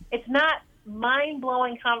you, it's not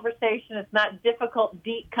mind-blowing conversation, it's not difficult,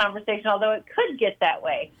 deep conversation, although it could get that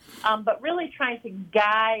way, but really trying to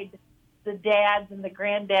guide the dads and the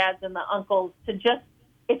granddads and the uncles to just,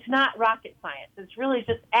 it's not rocket science. It's really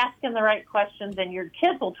just asking the right questions and your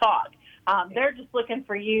kids will talk. They're just looking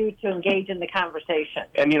for you to engage in the conversation.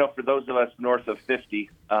 And, you know, for those of us north of 50,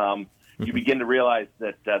 you begin to realize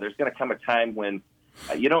that there's going to come a time when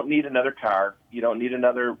you don't need another car. You don't need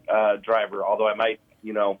another driver, although I might,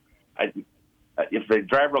 you know, if the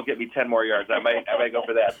driver will get me 10 more yards, I might go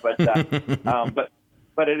for that.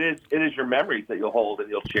 But it is your memories that you'll hold and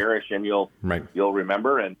you'll cherish and you'll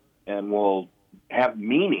remember and will have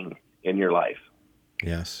meaning in your life.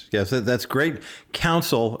 Yes, that's great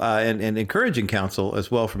counsel and encouraging counsel as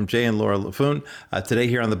well from Jay and Laura Laffoon. Today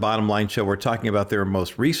here on the Bottom Line Show, we're talking about their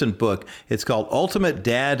most recent book. It's called Ultimate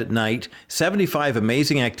Dad Night, 75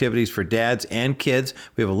 Amazing Activities for Dads and Kids.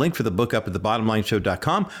 We have a link for the book up at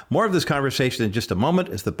thebottomlineshow.com. More of this conversation in just a moment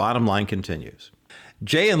as the Bottom Line continues.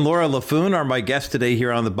 Jay and Laura Laffoon are my guests today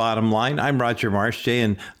here on The Bottom Line. I'm Roger Marsh. Jay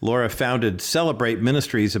and Laura founded Celebrate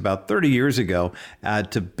Ministries about 30 years ago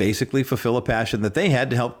to basically fulfill a passion that they had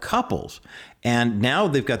to help couples. And now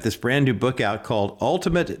they've got this brand new book out called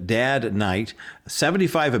Ultimate Dad Night,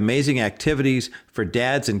 75 Amazing Activities for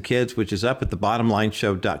Dads and Kids, which is up at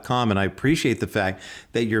thebottomlineshow.com. And I appreciate the fact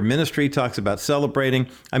that your ministry talks about celebrating.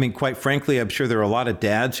 I mean, quite frankly, I'm sure there are a lot of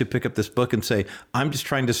dads who pick up this book and say, I'm just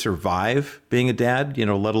trying to survive being a dad, you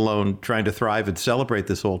know, let alone trying to thrive and celebrate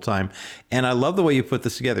this whole time. And I love the way you put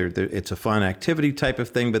this together. It's a fun activity type of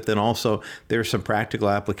thing, but then also there's some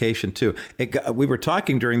practical application too. We were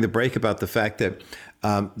talking during the break about the fact that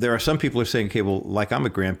there are some people who are saying, okay, well, like I'm a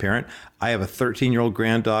grandparent. I have a 13-year-old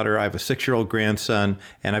granddaughter. I have a 6-year-old grandson,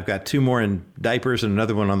 and I've got 2 more in diapers and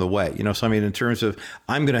another one on the way. You know, so I mean, in terms of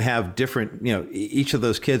I'm going to have different, you know, each of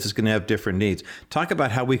those kids is going to have different needs. Talk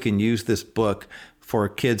about how we can use this book for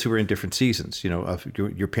kids who are in different seasons, you know, of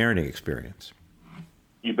your parenting experience.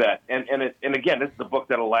 You bet. And again, this is a book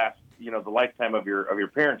that'll last, you know, the lifetime of your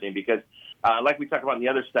parenting because, like we talked about in the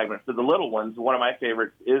other segment, for the little ones, one of my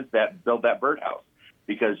favorites is that Build That Birdhouse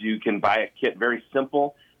because you can buy a kit very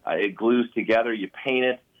simple. It glues together. You paint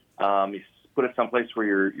it. You put it someplace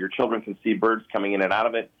where your children can see birds coming in and out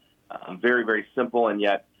of it. Very, very simple and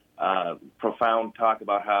yet profound talk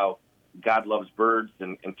about how God loves birds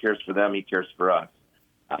and cares for them. He cares for us.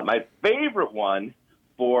 My favorite one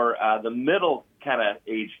for the middle kind of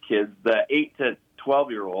age kids, the 8 to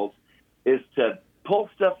 12-year-olds, is to pull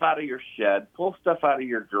stuff out of your shed, pull stuff out of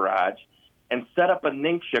your garage, and set up a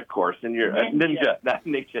ninja course in your a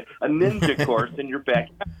ninja course in your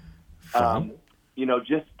backyard. You know,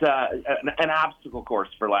 just an obstacle course,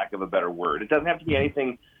 for lack of a better word. It doesn't have to be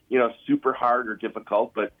anything, you know, super hard or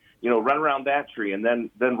difficult, but you know, run around that tree and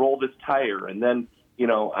then roll this tire and then you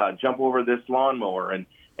know jump over this lawnmower and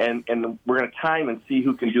we're going to time and see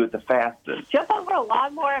who can do it the fastest. Jump over a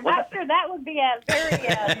lawnmower. I'm not sure that would be a very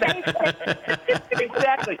safe.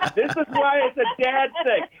 Exactly. This is why it's a dad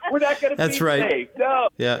thing. We're not going to be safe. No.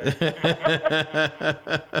 Yeah.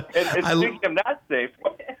 and speaking of not safe,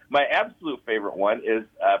 my absolute favorite one is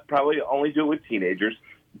probably only do it with teenagers,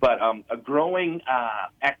 but a growing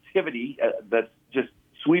activity that's just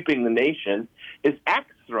sweeping the nation is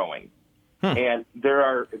axe throwing. And there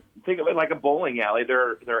are, think of it like a bowling alley.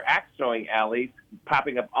 There are axe throwing alleys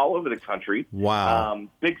popping up all over the country. Wow.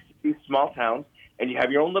 Big cities, small towns, and you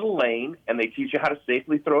have your own little lane, and they teach you how to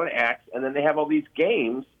safely throw an axe. And then they have all these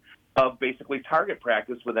games of basically target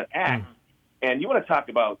practice with an axe. And you want to talk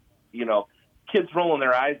about, you know, kids rolling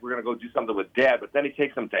their eyes. We're going to go do something with Dad, but then he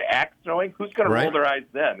takes them to axe throwing. Who's going to roll their eyes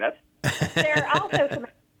then? They're also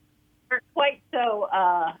quite so.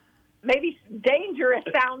 Maybe dangerous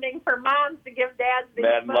sounding for moms to give dads.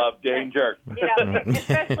 Men love danger. You know,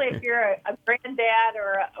 especially if you're a granddad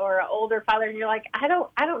or an older father, and you're like, I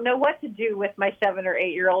don't know what to do with my 7 or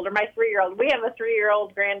 8 year old or my 3-year-old. We have a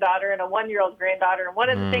 3-year-old granddaughter and a 1-year-old granddaughter, and one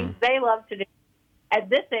of the things they love to do at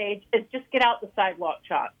this age is just get out the sidewalk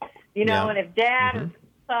chalk. You know, Yeah. and if Dad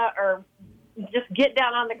or just get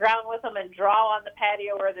down on the ground with them and draw on the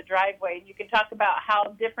patio or the driveway, and you can talk about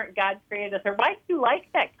how different God created us, or why do you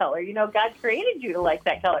like that color? You know, God created you to like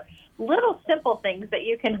that color. Little simple things that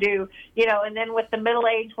you can do, you know, and then with the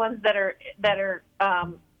middle-aged ones that are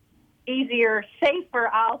easier, safer,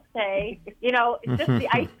 I'll say, you know, just the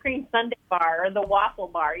ice cream sundae bar or the waffle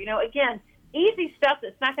bar. You know, again, easy stuff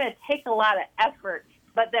that's not going to take a lot of effort,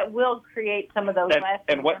 but that will create some of those lasting.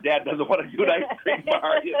 And what dad doesn't want to do an ice cream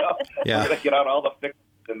bar, you know? Yeah. We're going to get out all the fixings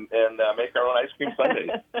and make our own ice cream sundaes.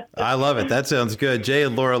 I love it. That sounds good. Jay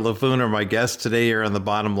and Laura Laffoon are my guests today here on The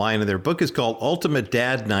Bottom Line, and their book is called Ultimate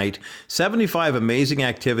Dad Night, 75 Amazing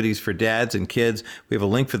Activities for Dads and Kids. We have a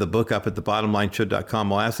link for the book up at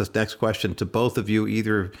thebottomlineshow.com. I'll ask this next question to both of you.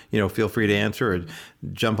 Either, you know, feel free to answer or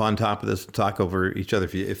jump on top of this and talk over each other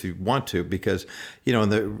if you want to, because, you know, in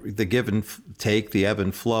the give and take, the ebb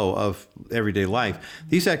and flow of everyday life,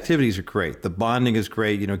 these activities are great. The bonding is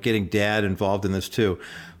great, you know, getting dad involved in this too.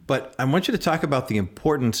 But I want you to talk about the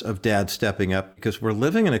importance of dad stepping up, because we're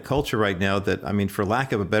living in a culture right now that, I mean, for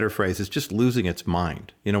lack of a better phrase, is just losing its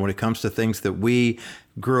mind. You know, when it comes to things that we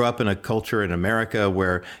grew up in a culture in America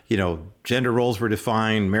where, you know, gender roles were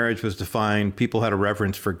defined, marriage was defined, people had a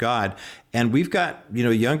reverence for God. And we've got, you know,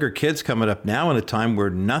 younger kids coming up now in a time where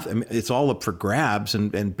nothing, it's all up for grabs,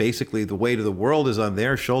 and basically the weight of the world is on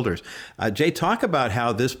their shoulders. Jay, talk about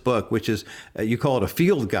how this book, which is, you call it a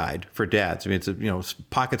field guide for dads. I mean, it's a, you know,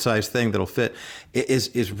 pocket-sized thing that'll fit,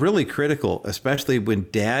 is really critical, especially when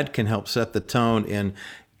dad can help set the tone and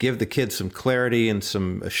give the kids some clarity and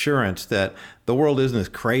some assurance that the world isn't as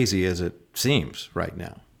crazy as it seems right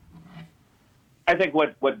now. I think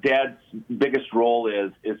what dad's biggest role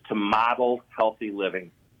is to model healthy living.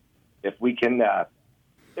 If we can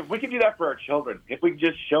do that for our children, if we can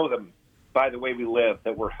just show them by the way we live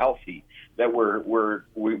that we're healthy, that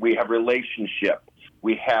we have relationships,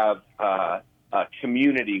 we have a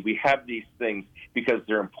community, we have these things because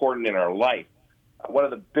they're important in our life. One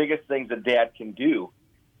of the biggest things a dad can do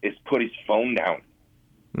is put his phone down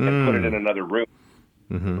and put it in another room.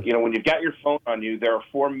 Mm-hmm. You know, when you've got your phone on you, there are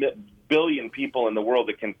 4 billion people in the world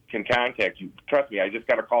that can contact you. Trust me, I just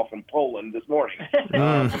got a call from Poland this morning.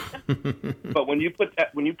 But when you put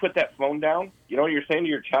that phone down, you know what you're saying to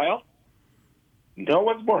your child? No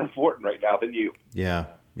one's more important right now than you. Yeah.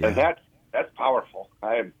 And that's powerful.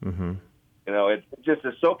 You know, it just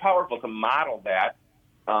is so powerful to model that.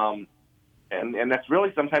 And that's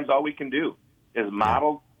really sometimes all we can do is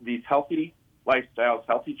model these healthy lifestyles,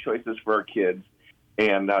 healthy choices for our kids,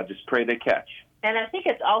 and just pray they catch. And I think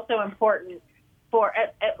it's also important for,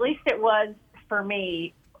 at least it was for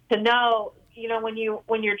me, to know, you know, when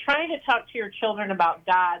you're trying to talk to your children about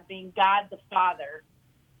God, being God the Father,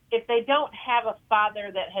 if they don't have a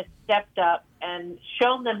father that has stepped up and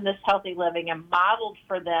shown them this healthy living and modeled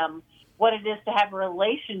for them what it is to have a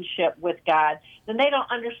relationship with God, then they don't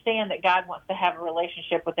understand that God wants to have a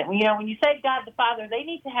relationship with them. You know, when you say God the Father, they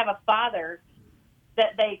need to have a father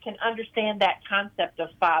that they can understand that concept of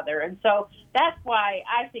father. And so that's why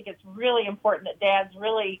I think it's really important that dads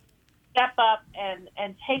really step up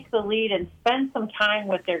and take the lead and spend some time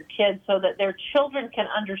with their kids so that their children can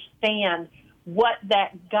understand what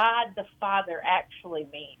that God the Father actually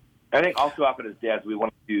means. I think also often as dads, we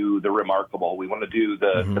want to do the remarkable. We want to do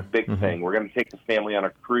the big thing. We're going to take the family on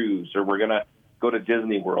a cruise, or we're going to go to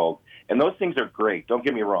Disney World. And those things are great. Don't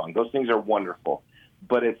get me wrong. Those things are wonderful.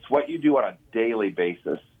 But it's what you do on a daily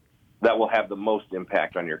basis that will have the most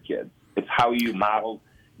impact on your kids. It's how you model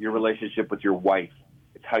your relationship with your wife.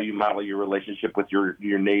 It's how you model your relationship with your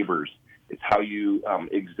neighbors. It's how you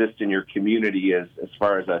exist in your community as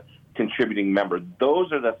far as a contributing member.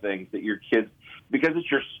 Those are the things that your kids, because it's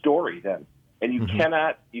your story then, and you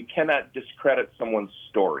cannot discredit someone's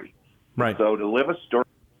story. Right. So to live a story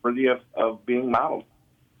worthy of being modeled.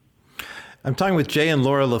 I'm talking with Jay and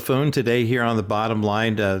Laura Laffoon today here on The Bottom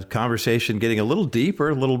Line. Conversation getting a little deeper,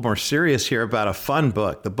 a little more serious here about a fun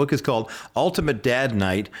book. The book is called Ultimate Dad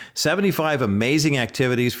Night, 75 Amazing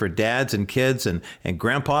Activities for Dads and Kids. And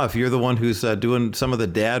Grandpa, if you're the one who's doing some of the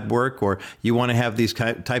dad work, or you want to have these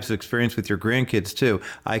types of experience with your grandkids too,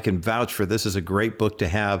 I can vouch for this is a great book to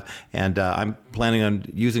have. And I'm planning on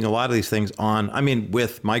using a lot of these things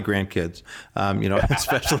with my grandkids, you know,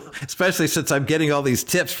 especially since I'm getting all these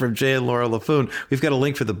tips from Jay and Laura Laffoon. We've got a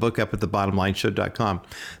link for the book up at thebottomlineshow.com.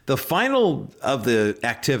 The final of the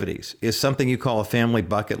activities is something you call a family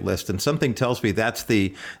bucket list, and something tells me that's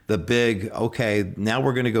the big, okay, now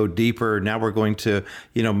we're going to go deeper. Now we're going to,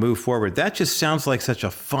 move forward. That just sounds like such a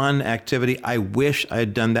fun activity. I wish I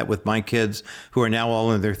had done that with my kids who are now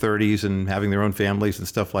all in their 30s and having their own families and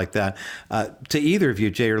stuff like that. To either of you,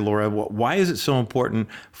 Jay or Laura, why is it so important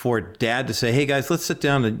for dad to say, hey guys, let's sit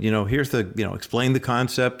down and, here's the, explain the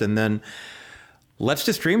concept, and then let's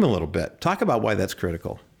just dream a little bit. Talk about why that's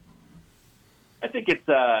critical. I think it's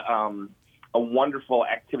a wonderful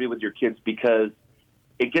activity with your kids because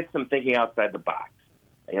it gets them thinking outside the box.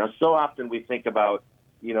 So often we think about,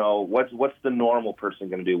 what's the normal person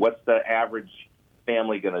going to do? What's the average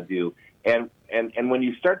family going to do? And when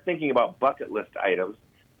you start thinking about bucket list items,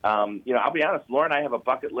 I'll be honest, Laura and I have a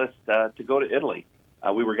bucket list to go to Italy.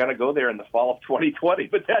 We were going to go there in the fall of 2020,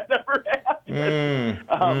 but that never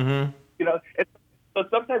happened. So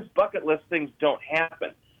sometimes bucket list things don't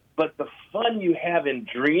happen. But the fun you have in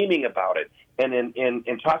dreaming about it and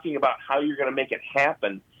in talking about how you're going to make it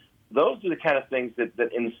happen, those are the kind of things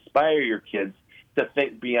that inspire your kids to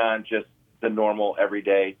think beyond just the normal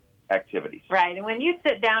everyday activities. Right. And when you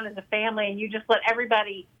sit down as a family and you just let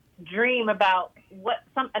everybody dream about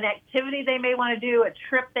an activity they may want to do, a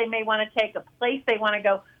trip they may want to take, a place they want to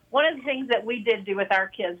go. One of the things that we did do with our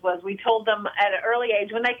kids was we told them at an early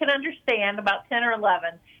age, when they could understand, about 10 or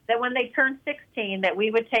 11, that when they turned 16, that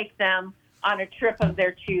we would take them on a trip of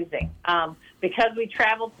their choosing. Because we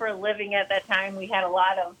traveled for a living at that time, we had a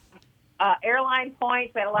lot of airline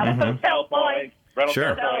points, we had a lot of hotel points.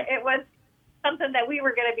 Sure. So it was something that we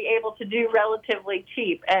were going to be able to do relatively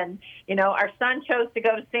cheap. And, our son chose to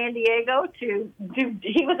go to San Diego to do,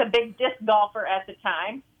 he was a big disc golfer at the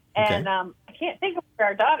time. And I can't think of where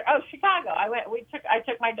our daughter, Chicago. I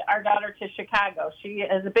took our daughter to Chicago. She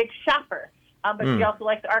is a big shopper, but she also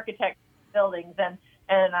likes architect buildings.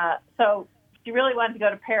 And so she really wanted to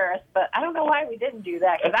go to Paris, but I don't know why we didn't do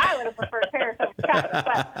that, because I would have preferred Paris over Chicago.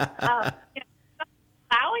 But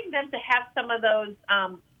allowing them to have some of those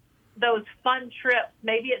fun trips.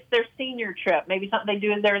 Maybe it's their senior trip. Maybe something they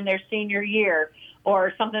do in their senior year,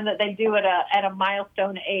 or something that they do at a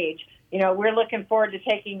milestone age. We're looking forward to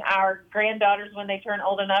taking our granddaughters when they turn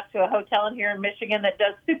old enough to a hotel in here in Michigan that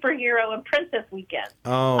does superhero and princess weekends.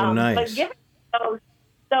 Oh, nice. But giving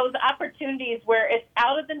those opportunities where it's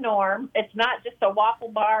out of the norm, it's not just a waffle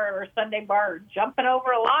bar or a Sunday bar or jumping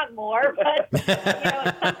over a lawnmower, but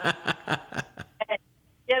it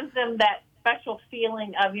gives them that special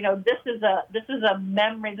feeling of, this is a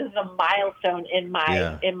memory, this is a milestone in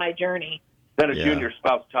my journey. Then a junior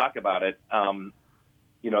spouse talk about it.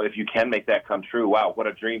 If you can make that come true, wow, what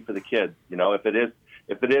a dream for the kids. If it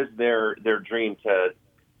is their dream to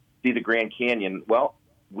see the Grand Canyon, well,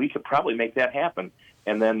 we could probably make that happen.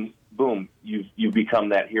 And then, boom, you become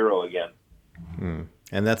that hero again.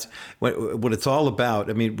 And that's what it's all about.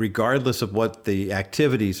 I mean, regardless of what the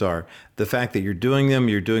activities are, the fact that you're doing them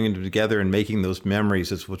together and making those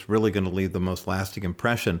memories is what's really going to leave the most lasting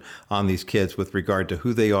impression on these kids with regard to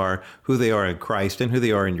who they are in Christ, and who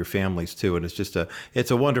they are in your families too. And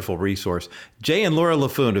it's a wonderful resource. Jay and Laura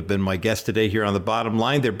Laffoon have been my guests today here on The Bottom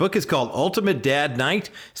Line. Their book is called Ultimate Dad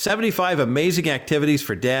Night, 75 Amazing Activities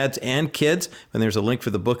for Dads and Kids. And there's a link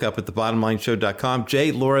for the book up at thebottomlineshow.com.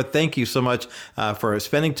 Jay, Laura, thank you so much for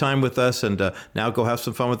spending time with us, and now go have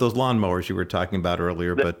some fun with those lawnmowers you were talking about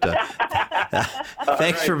earlier. But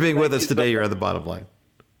thanks for being with us today. You're on The Bottom Line.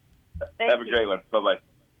 Have a great one. Bye-bye.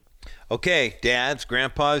 Okay, dads,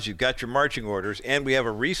 grandpas, you've got your marching orders, and we have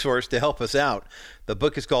a resource to help us out. The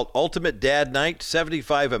book is called Ultimate Dad Night,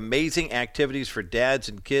 75 Amazing Activities for Dads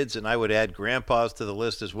and Kids, and I would add grandpas to the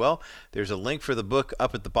list as well. There's a link for the book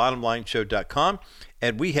up at thebottomlineshow.com,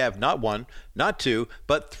 and we have not one, not two,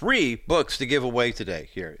 but 3 books to give away today.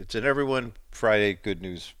 Here, it's an Everyone Friday Good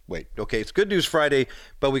News. Wait, okay, it's Good News Friday,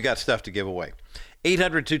 but we got stuff to give away.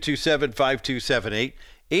 800-227-5278,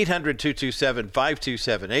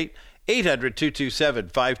 800-227-5278,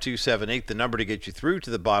 800-227-5278, the number to get you through to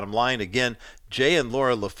The Bottom Line. Again, Jay and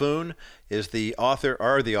Laura Laffoon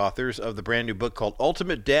are the authors of the brand new book called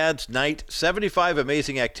Ultimate Dad's Night, 75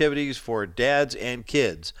 Amazing Activities for Dads and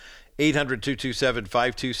Kids.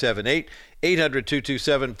 800-227-5278,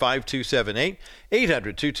 800-227-5278,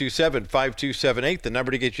 800-227-5278, the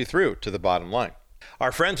number to get you through to The Bottom Line.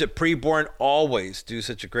 Our friends at Preborn always do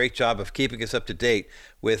such a great job of keeping us up to date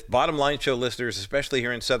with Bottom Line Show listeners, especially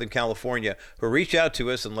here in Southern California, who reach out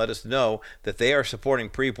to us and let us know that they are supporting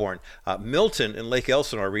preborn. Milton in Lake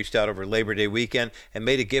Elsinore reached out over Labor Day weekend and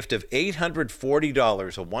made a gift of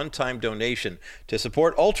 $840, a one-time donation to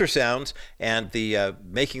support ultrasounds and the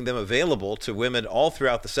making them available to women all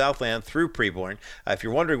throughout the Southland through preborn. If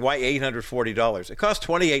you're wondering why $840, it costs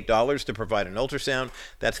 $28 to provide an ultrasound.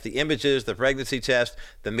 That's the images, the pregnancy test,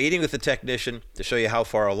 the meeting with the technician to show you how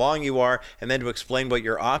far along you are, and then to explain what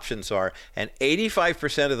your options are. And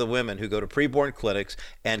 85% of the women who go to preborn clinics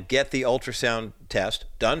and get the ultrasound test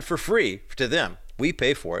done for free to them, we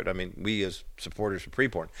pay for it. I mean, we as supporters of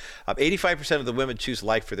preborn. 85% of the women choose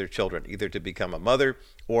life for their children, either to become a mother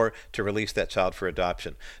or to release that child for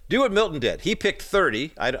adoption. Do what Milton did. He picked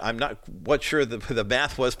 30. I'm not what sure the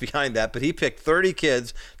math was behind that, but he picked 30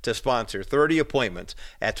 kids to sponsor, 30 appointments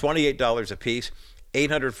at $28 a piece.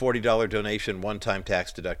 $840 donation, one-time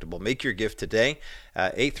tax deductible. Make your gift today.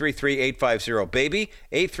 833-850-BABY,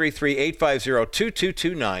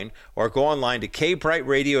 833-850-2229, or go online to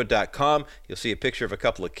kbrightradio.com. You'll see a picture of a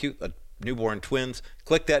couple of cute newborn twins.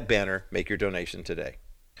 Click that banner. Make your donation today.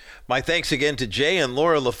 My thanks again to Jay and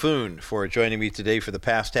Laura Laffoon for joining me today for the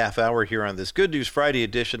past half hour here on this Good News Friday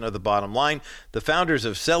edition of The Bottom Line, the founders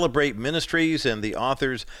of Celebrate Ministries and the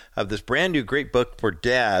authors of this brand new great book for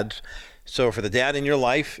dads. So for the dad in your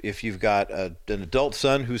life, if you've got an adult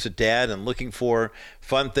son who's a dad and looking for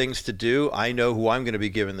fun things to do, I know who I'm going to be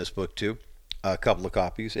giving this book to, a couple of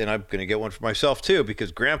copies, and I'm going to get one for myself too,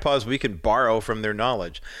 because grandpas, we can borrow from their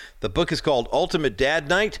knowledge. The book is called Ultimate Dad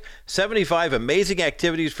Night, 75 Amazing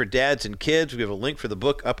Activities for Dads and Kids. We have a link for the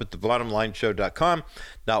book up at thebottomlineshow.com.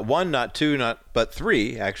 Not one, not two, but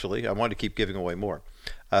three, actually. I want to keep giving away more.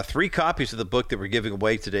 3 copies of the book that we're giving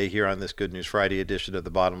away today here on this Good News Friday edition of the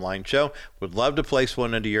Bottom Line Show. Would love to place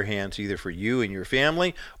one into your hands, either for you and your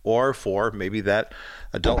family, or for maybe that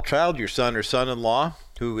adult child, your son or son-in-law,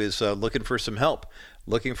 who is looking for some help,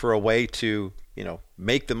 looking for a way to,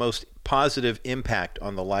 make the most positive impact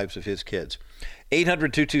on the lives of his kids.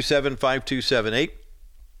 800-227-5278,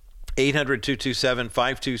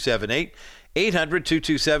 800-227-5278,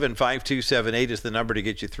 800-227-5278 is the number to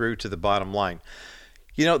get you through to the bottom line.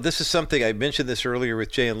 This is something, I mentioned this earlier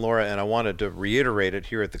with Jay and Laura, and I wanted to reiterate it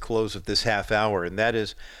here at the close of this half hour, and that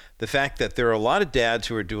is the fact that there are a lot of dads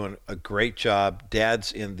who are doing a great job.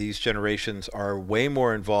 Dads in these generations are way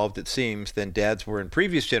more involved, it seems, than dads were in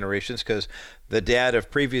previous generations, because the dad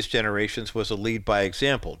of previous generations was a lead by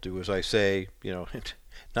example. Do as I say,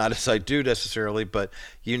 not as I do necessarily, but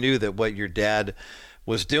you knew that what your dad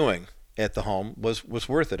was doing at the home was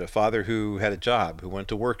worth it. A father who had a job, who went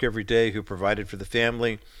to work every day, who provided for the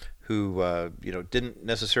family, who didn't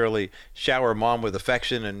necessarily shower mom with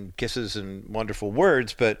affection and kisses and wonderful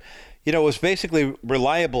words, but was basically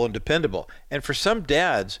reliable and dependable. And for some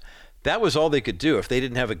dads, that was all they could do if they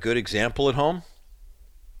didn't have a good example at home.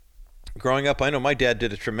 Growing up, I know my dad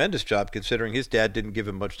did a tremendous job, considering his dad didn't give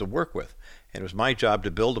him much to work with, and it was my job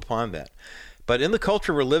to build upon that. But in the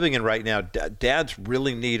culture we're living in right now, dads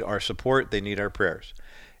really need our support. They need our prayers.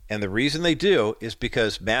 And the reason they do is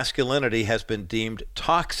because masculinity has been deemed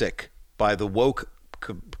toxic by the woke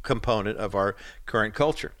component of our current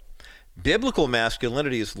culture. Biblical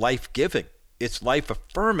masculinity is life-giving. It's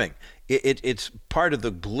life-affirming. It's part of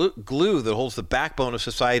the glue that holds the backbone of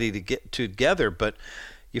society to get together. But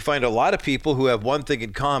you find a lot of people who have one thing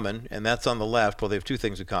in common, and that's on the left. Well, they have 2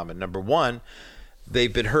 things in common. Number one,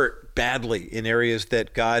 they've been hurt badly in areas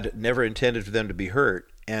that God never intended for them to be hurt.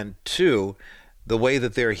 And 2, the way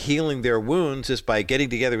that they're healing their wounds is by getting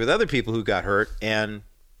together with other people who got hurt and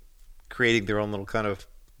creating their own little kind of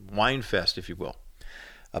wine fest, if you will.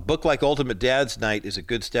 A book like Ultimate Dad's Night is a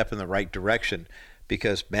good step in the right direction,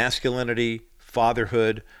 because masculinity,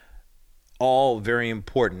 fatherhood, all very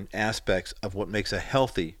important aspects of what makes a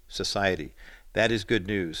healthy society. That is good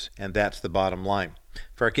news, and that's the bottom line.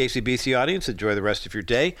 For our KCBC audience, enjoy the rest of your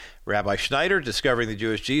day. Rabbi Schneider, Discovering the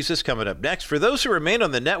Jewish Jesus, coming up next. For those who remain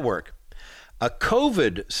on the network, a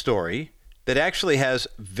COVID story that actually has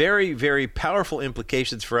very, very powerful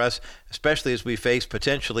implications for us, especially as we face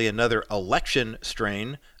potentially another election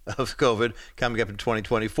strain of COVID coming up in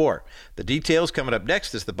 2024. The details coming up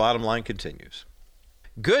next as the bottom line continues.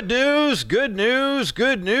 Good news, good news,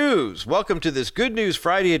 good news. Welcome to this Good News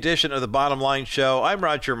Friday edition of the Bottom Line Show. I'm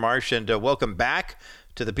Roger Marsh, and welcome back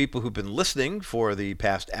to the people who've been listening for the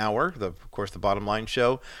past hour. Of course, the Bottom Line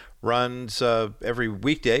Show runs every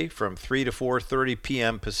weekday from 3 to 4:30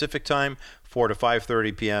 p.m. Pacific Time, 4 to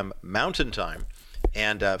 5:30 p.m. Mountain Time.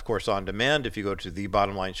 And, of course, on demand, if you go to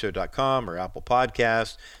thebottomlineshow.com or Apple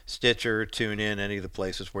Podcasts, Stitcher, TuneIn, any of the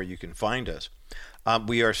places where you can find us.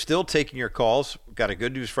 We are still taking your calls. We've got a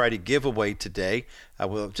Good News Friday giveaway today.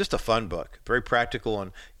 Just a fun book, very practical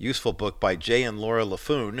and useful book by Jay and Laura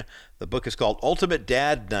Laffoon. The book is called Ultimate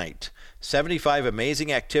Dad Night, 75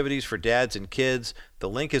 Amazing Activities for Dads and Kids. The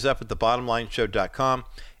link is up at thebottomlineshow.com,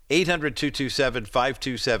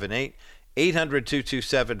 800-227-5278,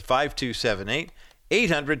 800-227-5278.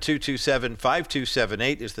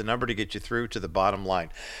 800-227-5278 is the number to get you through to the bottom line.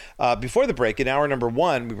 Before the break, in hour number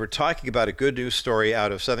one, we were talking about a good news story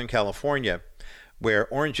out of Southern California where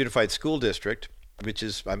Orange Unified School District, which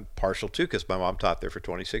is I'm partial to because my mom taught there for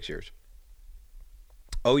 26 years,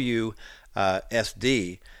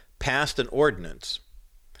 OUSD, passed an ordinance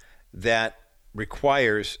that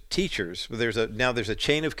requires teachers, there's a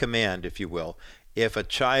chain of command, if you will. If a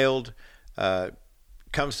child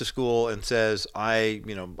comes to school and says, I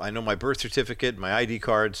know my birth certificate, my ID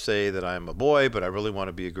cards say that I'm a boy, but I really want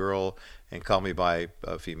to be a girl and call me by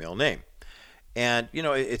a female name. And,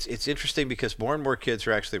 it's interesting because more and more kids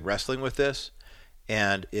are actually wrestling with this,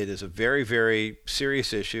 and it is a very, very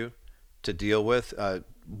serious issue to deal with.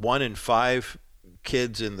 1 in 5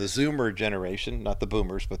 kids in the Zoomer generation, not the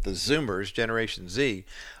boomers, but the Zoomers, Generation Z,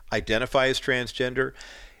 identify as transgender.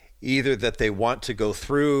 Either that they want to go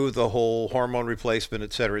through the whole hormone replacement,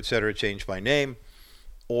 et cetera, change by name,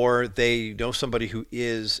 or they know somebody who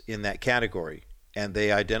is in that category and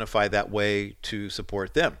they identify that way to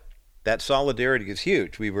support them. That solidarity is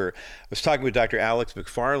huge. I was talking with Dr. Alex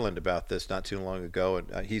McFarland about this not too long ago,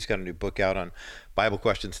 and he's got a new book out on Bible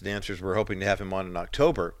questions and answers. We're hoping to have him on in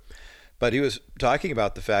October. But he was talking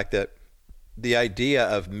about the fact that the idea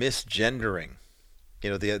of misgendering,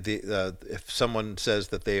 if someone says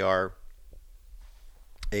that they are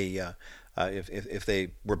if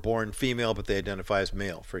they were born female but they identify as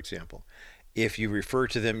male, for example, if you refer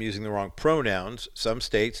to them using the wrong pronouns, some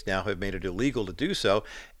states now have made it illegal to do so,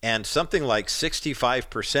 and something like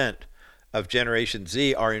 65% of Generation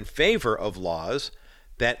Z are in favor of laws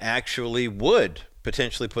that actually would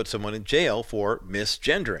potentially put someone in jail for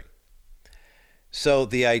misgendering. So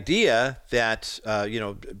the idea that,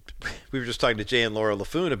 we were just talking to Jay and Laura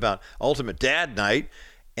Laffoon about Ultimate Dad Night,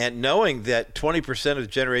 and knowing that 20% of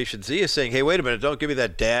Generation Z is saying, hey, wait a minute, don't give me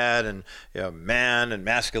that dad and man and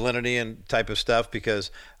masculinity and type of stuff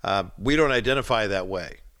because we don't identify that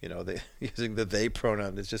way. Using the they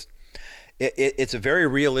pronoun, it's just, it's a very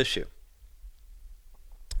real issue.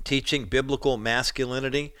 Teaching biblical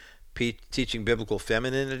masculinity, teaching biblical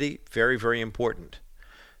femininity, very, very important.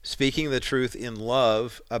 Speaking the truth in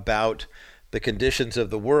love about the conditions of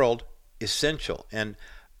the world, essential. And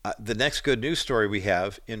the next good news story we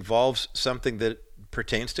have involves something that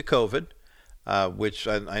pertains to COVID, which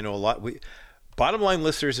I know a lot. Bottom line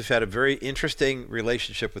listeners have had a very interesting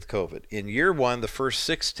relationship with COVID. In year one, the first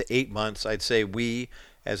 6 to 8 months, I'd say we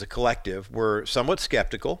as a collective were somewhat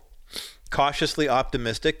skeptical, cautiously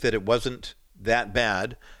optimistic that it wasn't that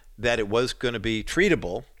bad, that it was going to be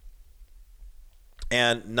treatable,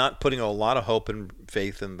 and not putting a lot of hope and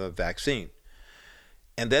faith in the vaccine.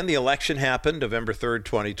 And then the election happened, November 3rd,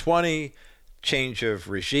 2020, change of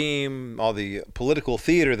regime, all the political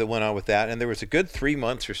theater that went on with that. And there was a good 3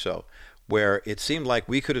 months or so where it seemed like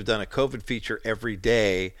we could have done a COVID feature every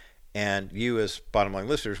day, and you as bottom line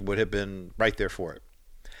listeners would have been right there for it.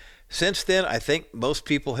 Since then, I think most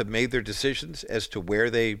people have made their decisions as to where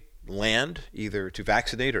they land, either to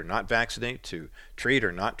vaccinate or not vaccinate, to treat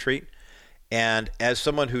or not treat. And as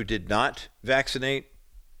someone who did not vaccinate,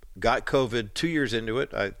 got COVID 2 years into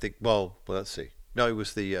it, I think, well, let's see. No, it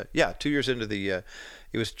was 2 years into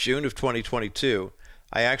it was June of 2022.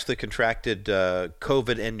 I actually contracted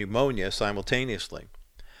COVID and pneumonia simultaneously.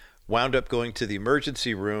 Wound up going to the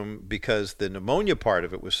emergency room because the pneumonia part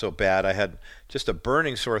of it was so bad. I had just a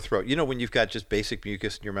burning sore throat. When you've got just basic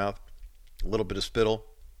mucus in your mouth, a little bit of spittle,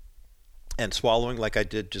 and swallowing like I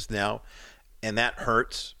did just now, and that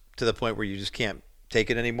hurts to the point where you just can't take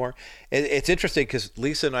it anymore. It's interesting because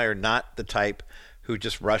Lisa and I are not the type who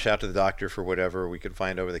just rush out to the doctor for whatever we can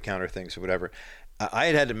find over-the-counter things or whatever. I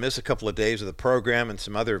had to miss a couple of days of the program and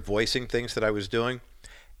some other voicing things that I was doing.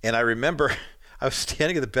 And I remember I was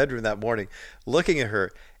standing in the bedroom that morning looking at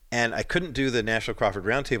her, and I couldn't do the National Crawford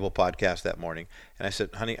Roundtable podcast that morning. And I said,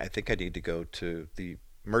 honey, I think I need to go to the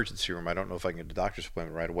emergency room. I don't know if I can get a doctor's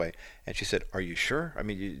appointment right away. And she said, are you sure? I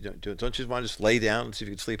mean, don't you want to just lay down and see if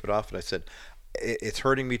you can sleep it off? And I said, it's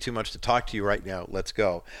hurting me too much to talk to you right now. Let's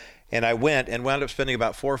go. And I went and wound up spending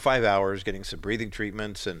about 4 or 5 hours getting some breathing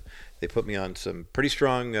treatments, and they put me on some pretty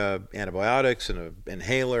strong antibiotics and an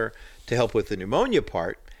inhaler to help with the pneumonia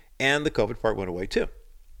part, and the COVID part went away too.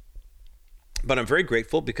 But I'm very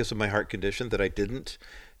grateful because of my heart condition that I didn't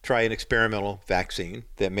try an experimental vaccine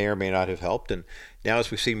that may or may not have helped. And now as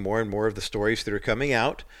we see more and more of the stories that are coming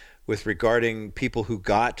out with regarding people who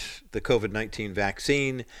got the COVID-19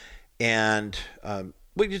 vaccine and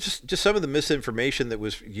just some of the misinformation that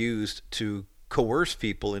was used to coerce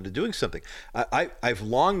people into doing something. I've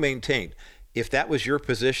long maintained, if that was your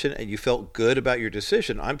position and you felt good about your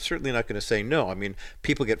decision, I'm certainly not going to say no. I mean,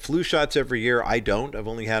 people get flu shots every year. I don't. I've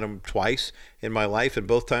only had them twice in my life, and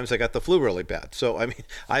both times I got the flu really bad. So, I mean,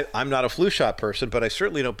 I'm not a flu shot person, but I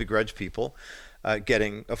certainly don't begrudge people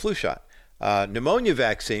getting a flu shot. Pneumonia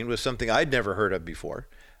vaccine was something I'd never heard of before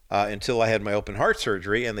until I had my open heart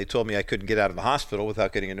surgery, and they told me I couldn't get out of the hospital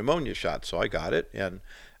without getting a pneumonia shot. So I got it, and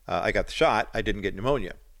I got the shot. I didn't get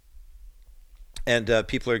pneumonia. And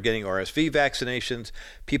people are getting RSV vaccinations.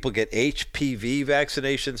 People get HPV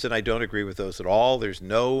vaccinations, and I don't agree with those at all. There's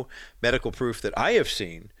no medical proof that I have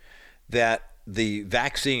seen that the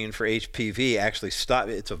vaccine for HPV actually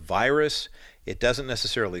stops. It's a virus. It doesn't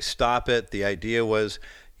necessarily stop it. The idea was,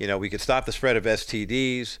 we could stop the spread of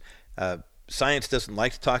STDs. Science doesn't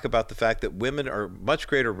like to talk about the fact that women are much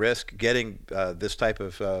greater risk getting this type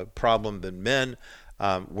of problem than men.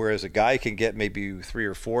 Whereas a guy can get maybe 3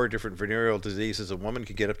 or 4 different venereal diseases, a woman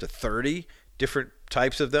can get up to 30 different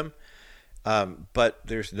types of them. But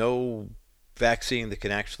there's no vaccine that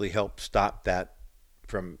can actually help stop that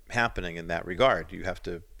from happening in that regard. You have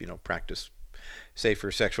to, practice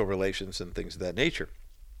safer sexual relations and things of that nature.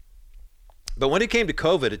 But when it came to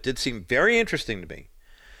COVID, it did seem very interesting to me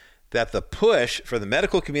that the push for the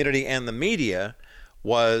medical community and the media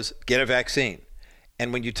was get a vaccine.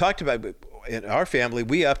 And when you talked about in our family,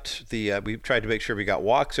 we upped we tried to make sure we got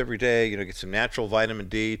walks every day, get some natural vitamin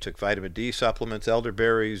D, took vitamin D supplements,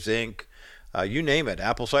 elderberry, zinc, you name it,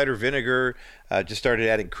 apple cider vinegar, just started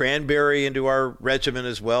adding cranberry into our regimen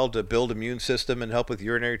as well to build immune system and help with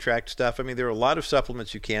urinary tract stuff. I mean, there are a lot of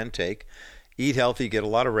supplements you can take. Eat healthy, get a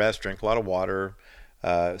lot of rest, drink a lot of water,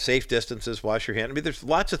 safe distances, wash your hands. I mean, there's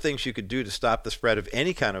lots of things you could do to stop the spread of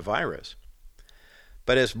any kind of virus.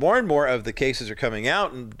 But as more and more of the cases are coming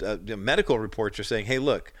out and medical reports are saying, hey,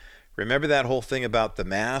 look, remember that whole thing about the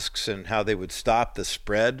masks and how they would stop the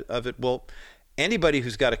spread of it? Well, anybody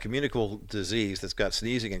who's got a communicable disease that's got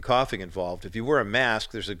sneezing and coughing involved, if you wear a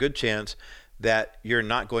mask, there's a good chance that you're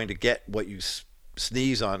not going to get what you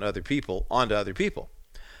sneeze on other people onto other people.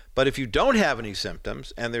 But if you don't have any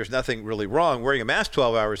symptoms and there's nothing really wrong, wearing a mask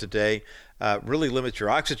 12 hours a day really limits your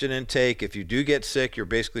oxygen intake. If you do get sick, you're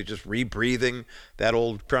basically just rebreathing that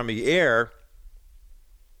old crummy air,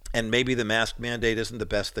 and maybe the mask mandate isn't the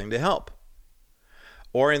best thing to help.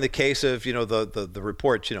 Or in the case of, the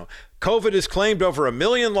reports, COVID has claimed over 1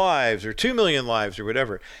 million lives or 2 million lives or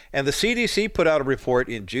whatever. And the CDC put out a report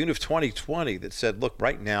in June of 2020 that said, look,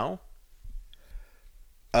 right now,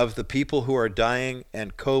 of the people who are dying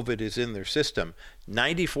and COVID is in their system,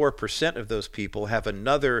 94% of those people have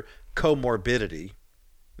another comorbidity.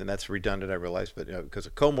 And that's redundant, I realize, but because a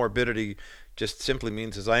comorbidity just simply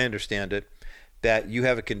means, as I understand it, that you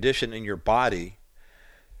have a condition in your body.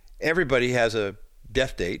 Everybody has a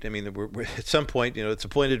death date. I mean, we're at some point, it's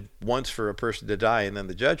appointed once for a person to die and then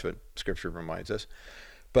the judgment, Scripture reminds us.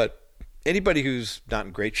 But anybody who's not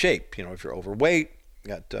in great shape, if you're overweight,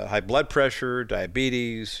 got high blood pressure,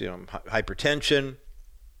 diabetes, hypertension,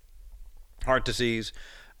 heart disease,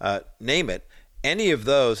 name it, any of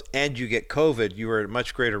those, and you get COVID, you are at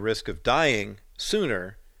much greater risk of dying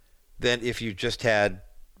sooner than if you just had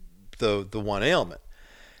the one ailment.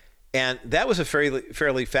 And that was a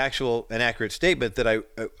fairly factual and accurate statement that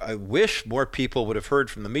I wish more people would have heard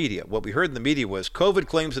from the media. What we heard in the media was COVID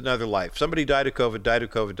claims another life. Somebody died of COVID, died of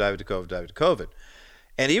COVID, died of COVID, died of COVID.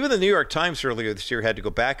 And even the New York Times earlier this year had to go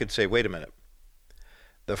back and say, wait a minute.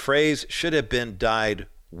 The phrase should have been died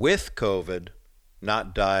with COVID,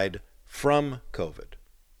 not died from COVID.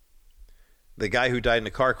 The guy who died in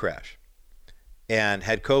a car crash and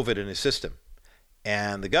had COVID in his system.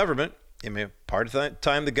 And the government, part of the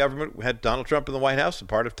time the government had Donald Trump in the White House and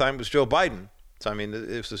part of the time was Joe Biden. So,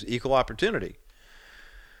 it was equal opportunity.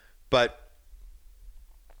 But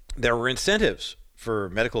there were incentives for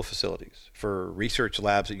medical facilities, for research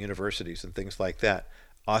labs at universities and things like that,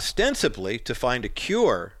 ostensibly to find a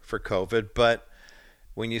cure for COVID. But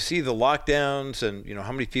when you see the lockdowns and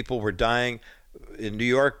how many people were dying in New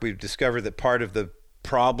York, we've discovered that part of the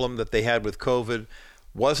problem that they had with COVID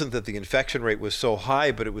wasn't that the infection rate was so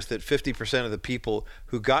high, but it was that 50% of the people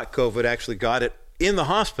who got COVID actually got it in the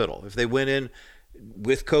hospital. If they went in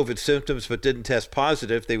with COVID symptoms but didn't test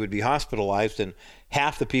positive, they would be hospitalized, and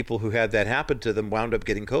half the people who had that happen to them wound up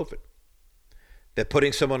getting COVID. That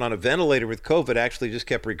putting someone on a ventilator with COVID actually just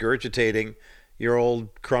kept regurgitating your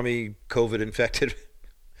old crummy COVID-infected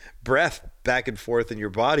breath back and forth in your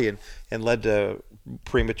body and led to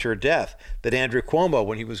premature death. That Andrew Cuomo,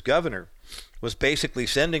 when he was governor, was basically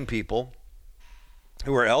sending people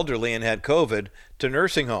who were elderly and had COVID to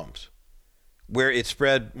nursing homes where it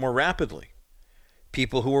spread more rapidly.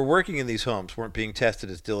 People who were working in these homes weren't being tested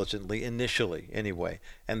as diligently initially anyway,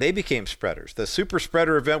 and they became spreaders. The super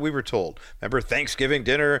spreader event, we were told, remember Thanksgiving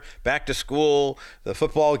dinner, back to school, the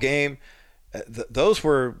football game, those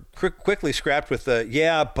were quickly scrapped with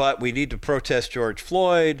but we need to protest George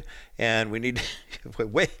Floyd, and we need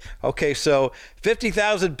wait, okay, so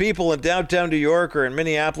 50,000 people in downtown New York or in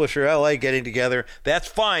Minneapolis or LA getting together, that's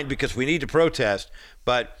fine because we need to protest,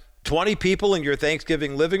 but 20 people in your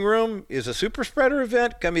Thanksgiving living room is a super spreader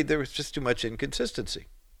event? I mean, there was just too much inconsistency.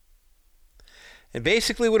 And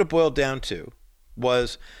basically what it boiled down to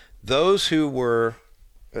was those who were,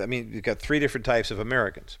 you've got three different types of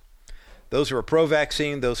Americans. Those who were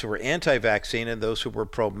pro-vaccine, those who were anti-vaccine, and those who were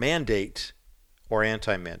pro-mandate or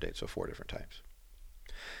anti-mandate, so four different types.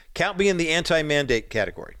 Count me in the anti-mandate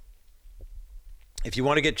category. If you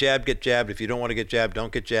want to get jabbed, get jabbed. If you don't want to get jabbed,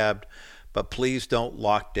 don't get jabbed. But please don't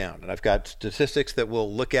lock down. And I've got statistics that we'll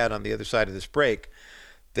look at on the other side of this break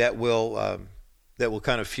that will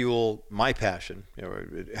kind of fuel my passion, or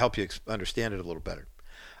help you understand it a little better.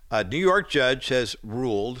 A New York judge has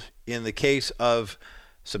ruled in the case of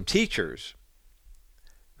some teachers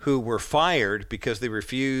who were fired because they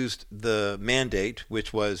refused the mandate,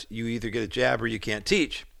 which was you either get a jab or you can't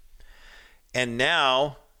teach. And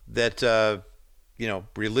now that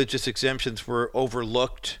religious exemptions were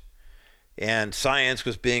overlooked and science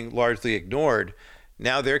was being largely ignored,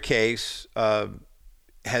 now their case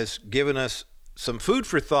has given us some food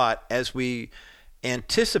for thought as we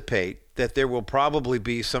anticipate that there will probably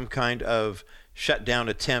be some kind of shutdown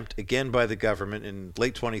attempt again by the government in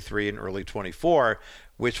late 23 and early 24,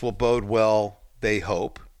 which will bode well, they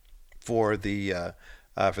hope, for the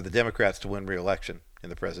Democrats to win re-election in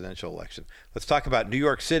the presidential election. Let's talk about New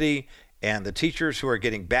York City and the teachers who are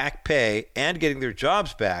getting back pay and getting their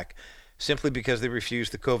jobs back simply because they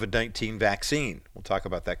refused the COVID-19 vaccine. We'll talk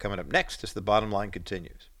about that coming up next as the bottom line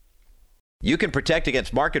continues. You can protect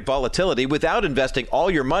against market volatility without investing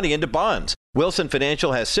all your money into bonds. Wilson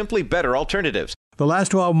Financial has simply better alternatives. The last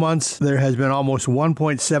 12 months, there has been almost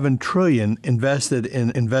 $1.7 trillion invested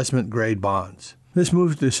in investment-grade bonds. This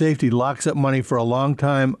move to safety locks up money for a long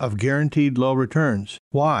time of guaranteed low returns.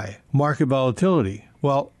 Why? Market volatility.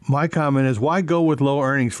 Well, my comment is, why go with low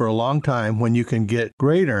earnings for a long time when you can get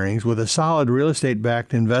great earnings with a solid real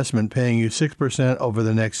estate-backed investment paying you 6% over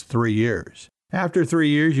the next 3 years? After 3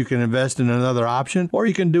 years, you can invest in another option, or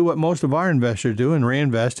you can do what most of our investors do and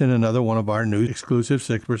reinvest in another one of our new exclusive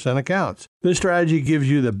 6% accounts. This strategy gives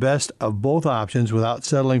you the best of both options without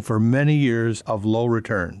settling for many years of low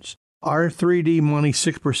returns. Our 3D Money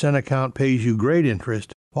 6% account pays you great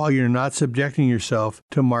interest while you're not subjecting yourself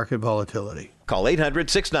to market volatility. Call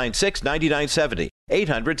 800-696-9970,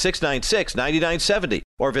 800-696-9970,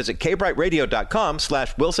 or visit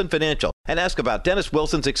kbrightradio.com/Wilson Financial and ask about Dennis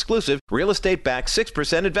Wilson's exclusive real estate-backed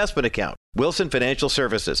 6% investment account. Wilson Financial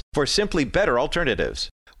Services, for simply better alternatives.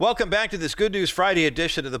 Welcome back to this Good News Friday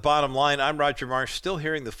edition of The Bottom Line. I'm Roger Marsh, still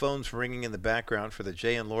hearing the phones ringing in the background for the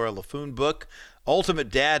Jay and Laura Laffoon book, Ultimate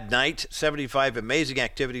Dad Night, 75 Amazing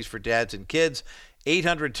Activities for Dads and Kids.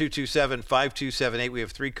 800-227-5278. We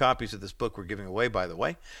have 3 copies of this book we're giving away, by the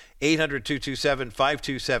way.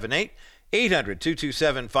 800-227-5278.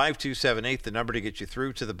 800-227-5278, the number to get you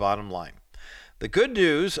through to the bottom line. The good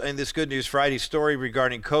news in this Good News Friday story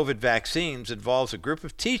regarding COVID vaccines involves a group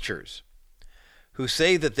of teachers who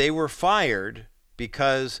say that they were fired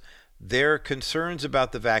because their concerns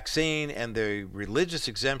about the vaccine and the religious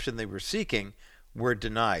exemption they were seeking were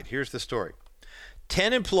denied. Here's the story.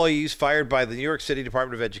 10 employees fired by the New York City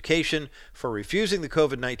Department of Education for refusing the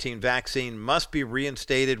COVID-19 vaccine must be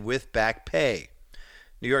reinstated with back pay.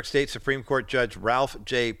 New York State Supreme Court Judge Ralph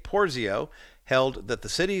J. Porzio held that the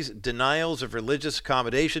city's denials of religious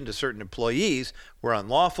accommodation to certain employees were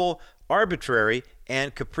unlawful, arbitrary,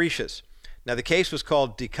 and capricious. Now, the case was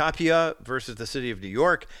called DiCapia versus the City of New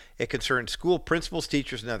York. It concerned school principals,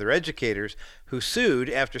 teachers, and other educators who sued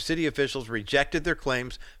after city officials rejected their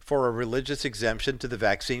claims for a religious exemption to the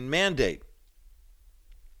vaccine mandate.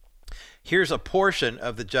 Here's a portion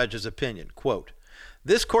of the judge's opinion. Quote,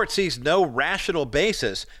 "This court sees no rational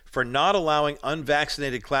basis for not allowing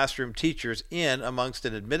unvaccinated classroom teachers in amongst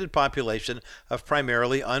an admitted population of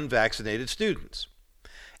primarily unvaccinated students.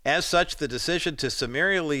 As such, the decision to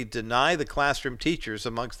summarily deny the classroom teachers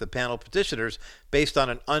amongst the panel petitioners based on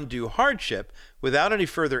an undue hardship without any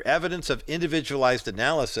further evidence of individualized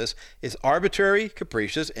analysis is arbitrary,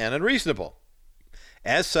 capricious, and unreasonable.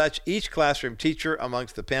 As such, each classroom teacher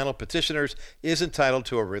amongst the panel petitioners is entitled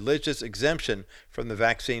to a religious exemption from the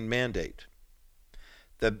vaccine mandate.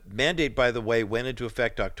 The mandate, by the way, went into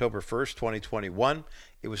effect October 1st, 2021.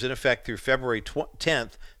 It was in effect through February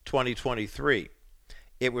 10th, 2023.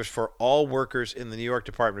 It was for all workers in the New York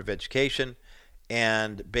Department of Education,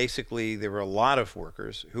 and basically there were a lot of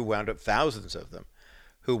workers who wound up, thousands of them,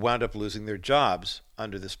 who wound up losing their jobs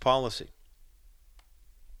under this policy.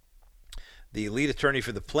 The lead attorney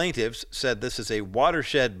for the plaintiffs said this is a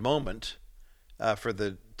watershed moment for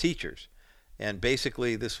the teachers. And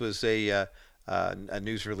basically this was a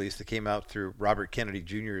news release that came out through Robert Kennedy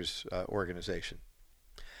Jr.'s organization.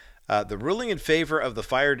 The ruling in favor of the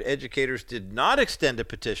fired educators did not extend to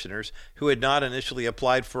petitioners who had not initially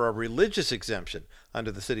applied for a religious exemption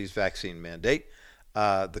under the city's vaccine mandate.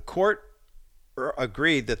 The court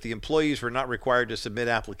agreed that the employees were not required to submit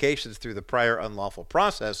applications through the prior unlawful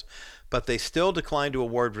process, but they still declined to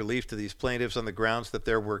award relief to these plaintiffs on the grounds that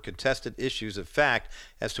there were contested issues of fact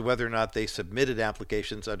as to whether or not they submitted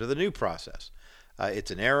applications under the new process. It's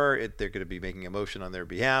an error. They're going to be making a motion on their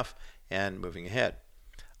behalf and moving ahead.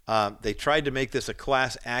 They tried to make this a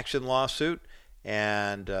class action lawsuit,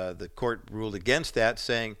 and the court ruled against that,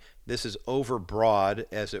 saying this is overbroad,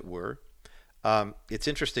 as it were. It's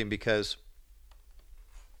interesting because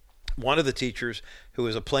one of the teachers who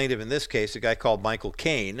was a plaintiff in this case, a guy called Michael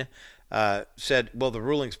Kane, said, well, the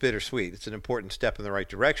ruling's bittersweet. It's an important step in the right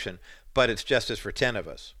direction, but it's justice for 10 of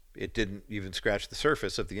us. It didn't even scratch the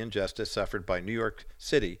surface of the injustice suffered by New York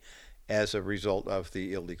City as a result of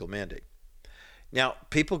the illegal mandate. Now,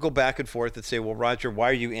 people go back and forth and say, well, Roger, why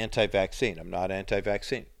are you anti-vaccine? I'm not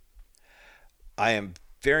anti-vaccine. I am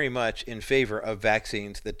very much in favor of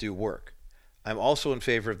vaccines that do work. I'm also in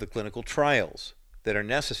favor of the clinical trials that are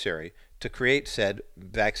necessary to create said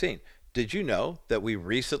vaccine. Did you know that we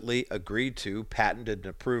recently agreed to, patented and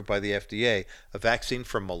approved by the FDA, a vaccine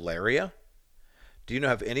for malaria? Do you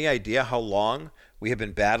have any idea how long we have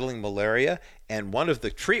been battling malaria? And one of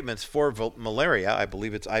the treatments for malaria, I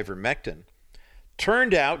believe it's ivermectin,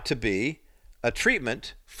 turned out to be a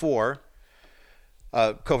treatment for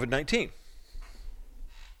COVID-19.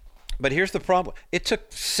 But here's the problem. It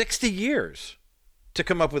took 60 years to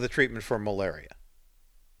come up with a treatment for malaria.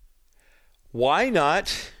 Why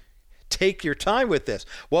not take your time with this?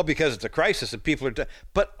 Well, because it's a crisis and people are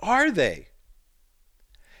but are they?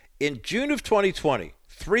 In June of 2020,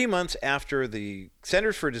 3 months after the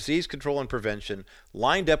Centers for Disease Control and Prevention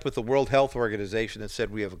lined up with the World Health Organization and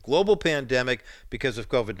said we have a global pandemic because of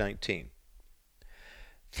COVID-19.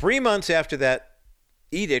 3 months after that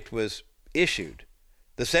edict was issued,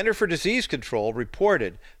 the Center for Disease Control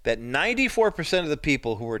reported that 94% of the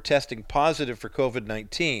people who were testing positive for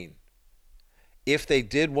COVID-19, if they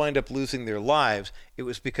did wind up losing their lives, it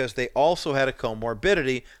was because they also had a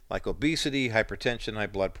comorbidity like obesity, hypertension, high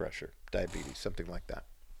blood pressure, diabetes, something like that.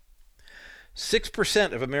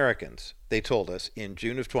 6% of Americans, they told us in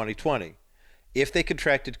June of 2020, if they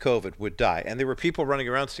contracted COVID, would die. And there were people running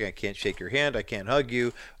around saying, I can't shake your hand, I can't hug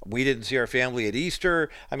you, we didn't see our family at Easter.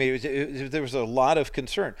 I mean, there was a lot of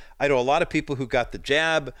concern. I know a lot of people who got the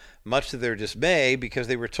jab, much to their dismay, because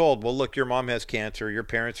they were told, well, look, your mom has cancer, your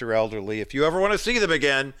parents are elderly, if you ever want to see them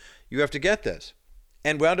again, you have to get this.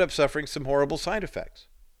 And wound up suffering some horrible side effects.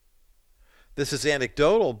 This is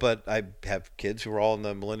anecdotal, but I have kids who are all in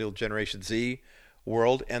the millennial Generation Z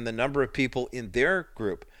world, and the number of people in their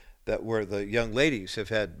group that were the young ladies have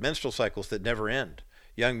had menstrual cycles that never end.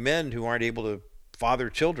 Young men who aren't able to father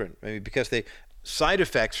children, because they side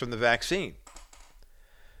effects from the vaccine.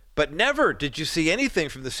 But never did you see anything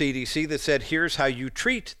from the CDC that said, here's how you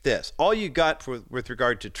treat this. All you got with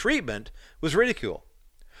regard to treatment was ridicule.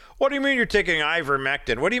 What do you mean you're taking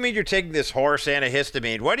ivermectin? What do you mean you're taking this horse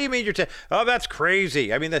antihistamine? What do you mean you're taking... Oh, that's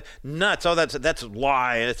crazy. I mean, that's nuts. Oh, that's a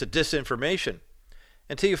lie, and it's a disinformation.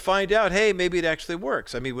 Until you find out, hey, maybe it actually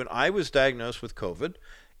works. I mean, when I was diagnosed with COVID,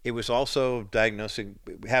 it was also diagnosing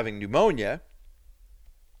having pneumonia,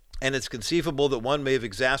 and it's conceivable that one may have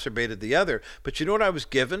exacerbated the other. But you know what I was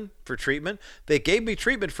given for treatment? They gave me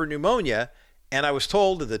treatment for pneumonia, and I was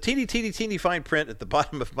told in the teeny fine print at the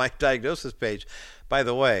bottom of my diagnosis page, by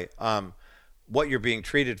the way, what you're being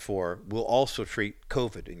treated for will also treat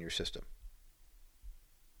COVID in your system.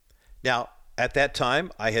 Now, at that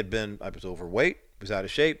time, I was overweight, was out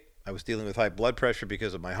of shape. I was dealing with high blood pressure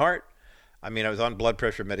because of my heart. I mean, I was on blood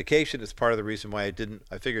pressure medication. It's part of the reason why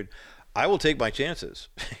I figured I will take my chances.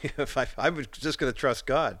 I was just going to trust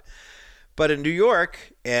God. But in New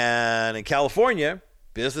York and in California,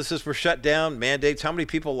 businesses were shut down, mandates. How many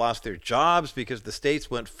people lost their jobs because the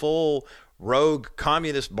states went full rogue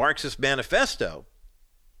communist Marxist manifesto?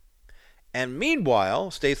 And meanwhile,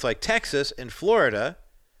 states like Texas and Florida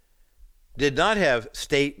did not have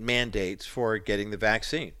state mandates for getting the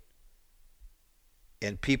vaccine.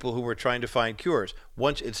 And people who were trying to find cures,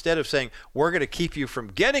 once instead of saying, we're going to keep you from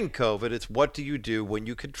getting COVID, it's what do you do when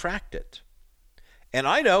you contract it? And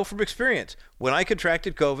I know from experience, when I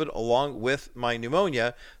contracted COVID along with my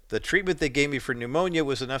pneumonia, the treatment they gave me for pneumonia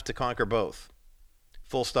was enough to conquer both.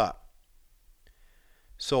 Full stop.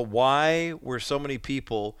 So why were so many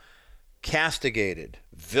people castigated,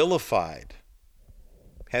 vilified,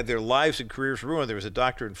 had their lives and careers ruined? There was a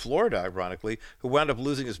doctor in Florida, ironically, who wound up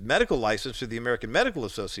losing his medical license to the American Medical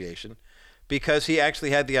Association because he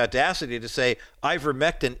actually had the audacity to say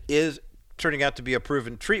ivermectin is turning out to be a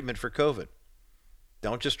proven treatment for COVID.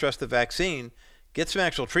 Don't just trust the vaccine. Get some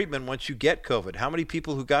actual treatment once you get COVID. How many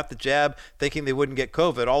people who got the jab thinking they wouldn't get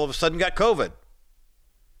COVID all of a sudden got COVID?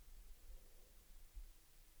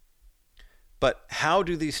 But how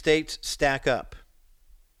do these states stack up?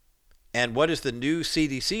 And what is the new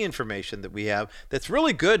CDC information that we have that's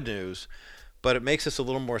really good news, but it makes us a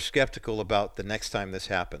little more skeptical about the next time this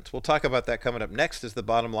happens? We'll talk about that coming up next as the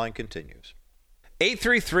bottom line continues.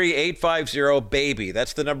 833-850-BABY.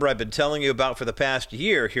 That's the number I've been telling you about for the past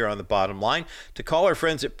year here on the bottom line, to call our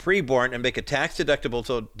friends at Preborn and make a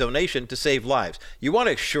tax-deductible donation to save lives. You want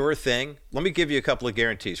a sure thing? Let me give you a couple of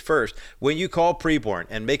guarantees. First, when you call Preborn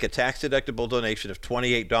and make a tax-deductible donation of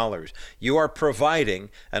 $28, you are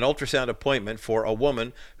providing an ultrasound appointment for a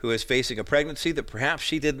woman who is facing a pregnancy that perhaps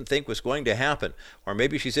she didn't think was going to happen, or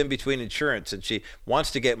maybe she's in between insurance and she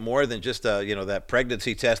wants to get more than just that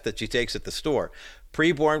pregnancy test that she takes at the store.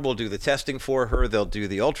 Preborn will do the testing for her. They'll do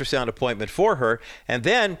the ultrasound appointment for her and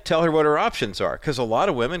then tell her what her options are, because a lot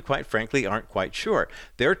of women, quite frankly, aren't quite sure.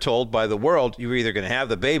 They're told by the world, you're either going to have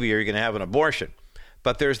the baby or you're going to have an abortion.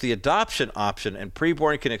 But there's the adoption option, and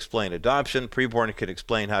Preborn can explain adoption. Preborn can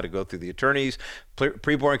explain how to go through the attorneys.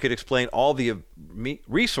 Preborn can explain all the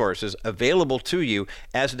resources available to you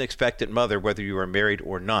as an expectant mother, whether you are married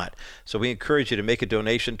or not. So we encourage you to make a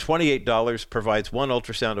donation. $28 provides one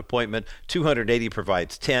ultrasound appointment, $280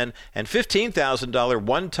 provides 10, and $15,000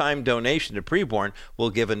 one-time donation to Preborn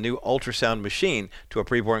will give a new ultrasound machine to a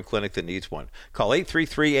Preborn clinic that needs one. Call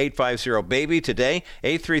 833-850-BABY today,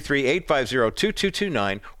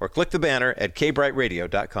 833-850-2229, or click the banner at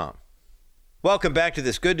kbrightradio.com. Welcome back to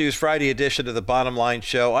this Good News Friday edition of the Bottom Line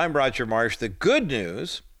Show. I'm Roger Marsh. The good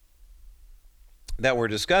news that we're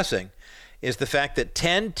discussing is the fact that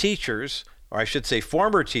 10 teachers, or I should say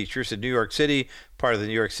former teachers in New York City, part of the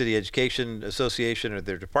New York City Education Association or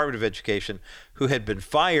their Department of Education, who had been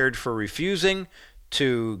fired for refusing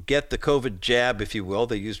to get the COVID jab, if you will.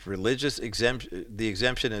 They used religious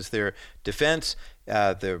exemption as their defense.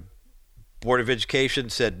 The Board of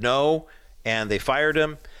Education said no, and they fired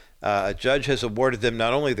them. A judge has awarded them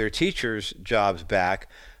not only their teachers' jobs back,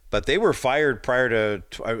 but they were fired prior to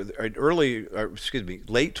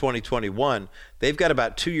late 2021. They've got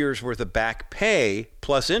about 2 years worth of back pay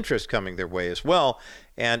plus interest coming their way as well.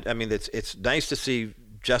 And I mean, it's nice to see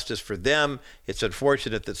justice for them. It's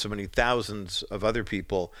unfortunate that so many thousands of other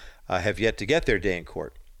people have yet to get their day in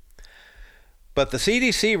court. But the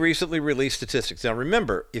CDC recently released statistics. Now,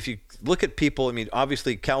 remember, if you look at people, I mean,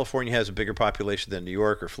 obviously California has a bigger population than New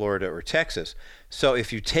York or Florida or Texas. So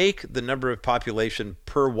if you take the number of population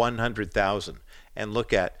per 100,000 and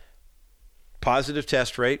look at positive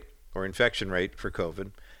test rate or infection rate for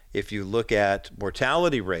COVID, if you look at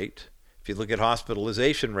mortality rate, if you look at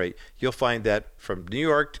hospitalization rate, you'll find that from New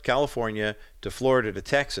York to California to Florida to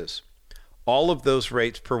Texas, all of those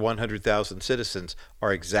rates per 100,000 citizens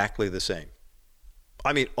are exactly the same.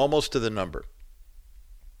 I mean, almost to the number.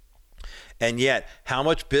 And yet, how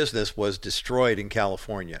much business was destroyed in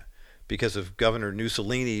California because of Governor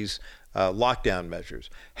Mussolini's lockdown measures?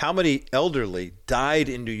 How many elderly died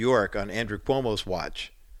in New York on Andrew Cuomo's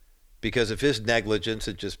watch because of his negligence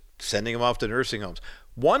and just sending them off to nursing homes?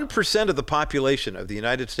 1% of the population of the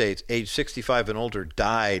United States aged 65 and older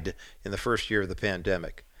died in the first year of the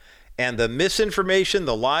pandemic. And the misinformation,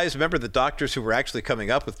 the lies, remember the doctors who were actually coming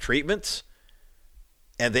up with treatments?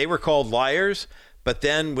 And they were called liars. But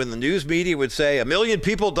then when the news media would say 1 million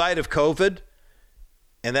people died of COVID,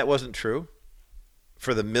 and that wasn't true.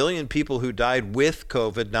 For the 1 million people who died with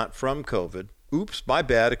COVID, not from COVID, oops, my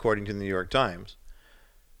bad, according to the New York Times,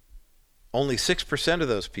 only 6% of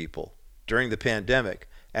those people during the pandemic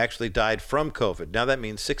actually died from COVID. Now that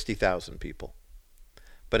means 60,000 people.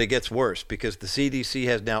 But it gets worse because the CDC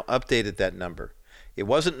has now updated that number. It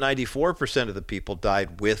wasn't 94% of the people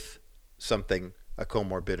died with something, a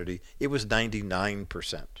comorbidity. It was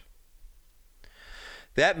 99%.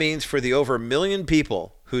 That means for the over 1 million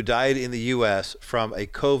people who died in the U.S. from a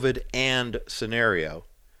COVID and scenario.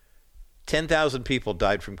 10,000 people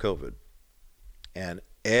died from COVID, and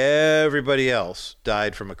everybody else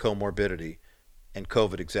died from a comorbidity, and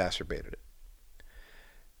COVID exacerbated it.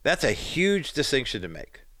 That's a huge distinction to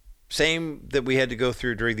make. Same that we had to go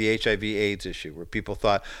through during the HIV/AIDS issue, where people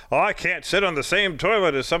thought, oh, I can't sit on the same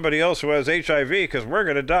toilet as somebody else who has HIV because we're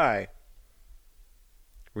going to die.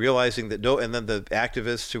 Realizing that no, and then the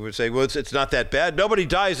activists who would say, well, it's not that bad. Nobody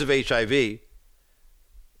dies of HIV.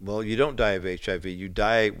 Well, you don't die of HIV. You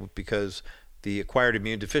die because the acquired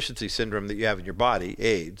immune deficiency syndrome that you have in your body,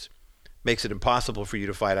 AIDS, makes it impossible for you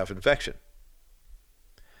to fight off infection.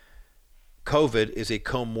 COVID is a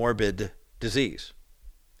comorbid disease.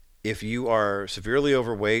 If you are severely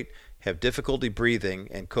overweight, have difficulty breathing,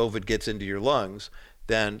 and COVID gets into your lungs,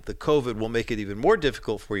 then the COVID will make it even more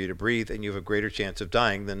difficult for you to breathe, and you have a greater chance of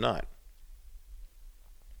dying than not.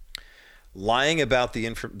 Lying about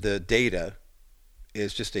the data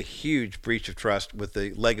is just a huge breach of trust with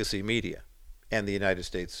the legacy media and the United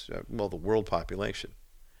States, the world population.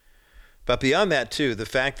 But beyond that, too, the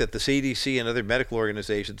fact that the CDC and other medical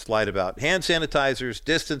organizations lied about hand sanitizers,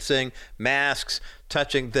 distancing, masks,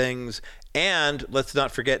 touching things, and let's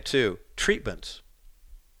not forget, too, treatments.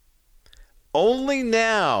 Only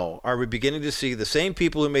now are we beginning to see the same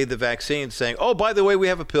people who made the vaccine saying, oh, by the way, we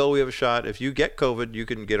have a pill, we have a shot. If you get COVID, you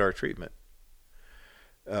can get our treatment.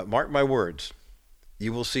 Mark my words,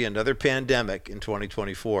 you will see another pandemic in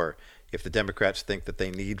 2024 if the Democrats think that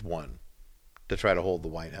they need one to try to hold the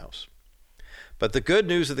White House. But the good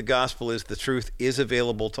news of the gospel is the truth is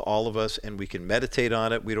available to all of us, and we can meditate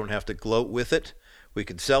on it. We don't have to gloat with it. We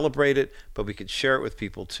can celebrate it, but we can share it with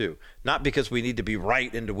people too. Not because we need to be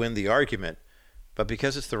right and to win the argument, but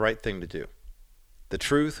because it's the right thing to do. The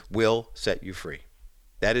truth will set you free.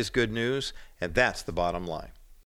 That is good news, and that's the bottom line.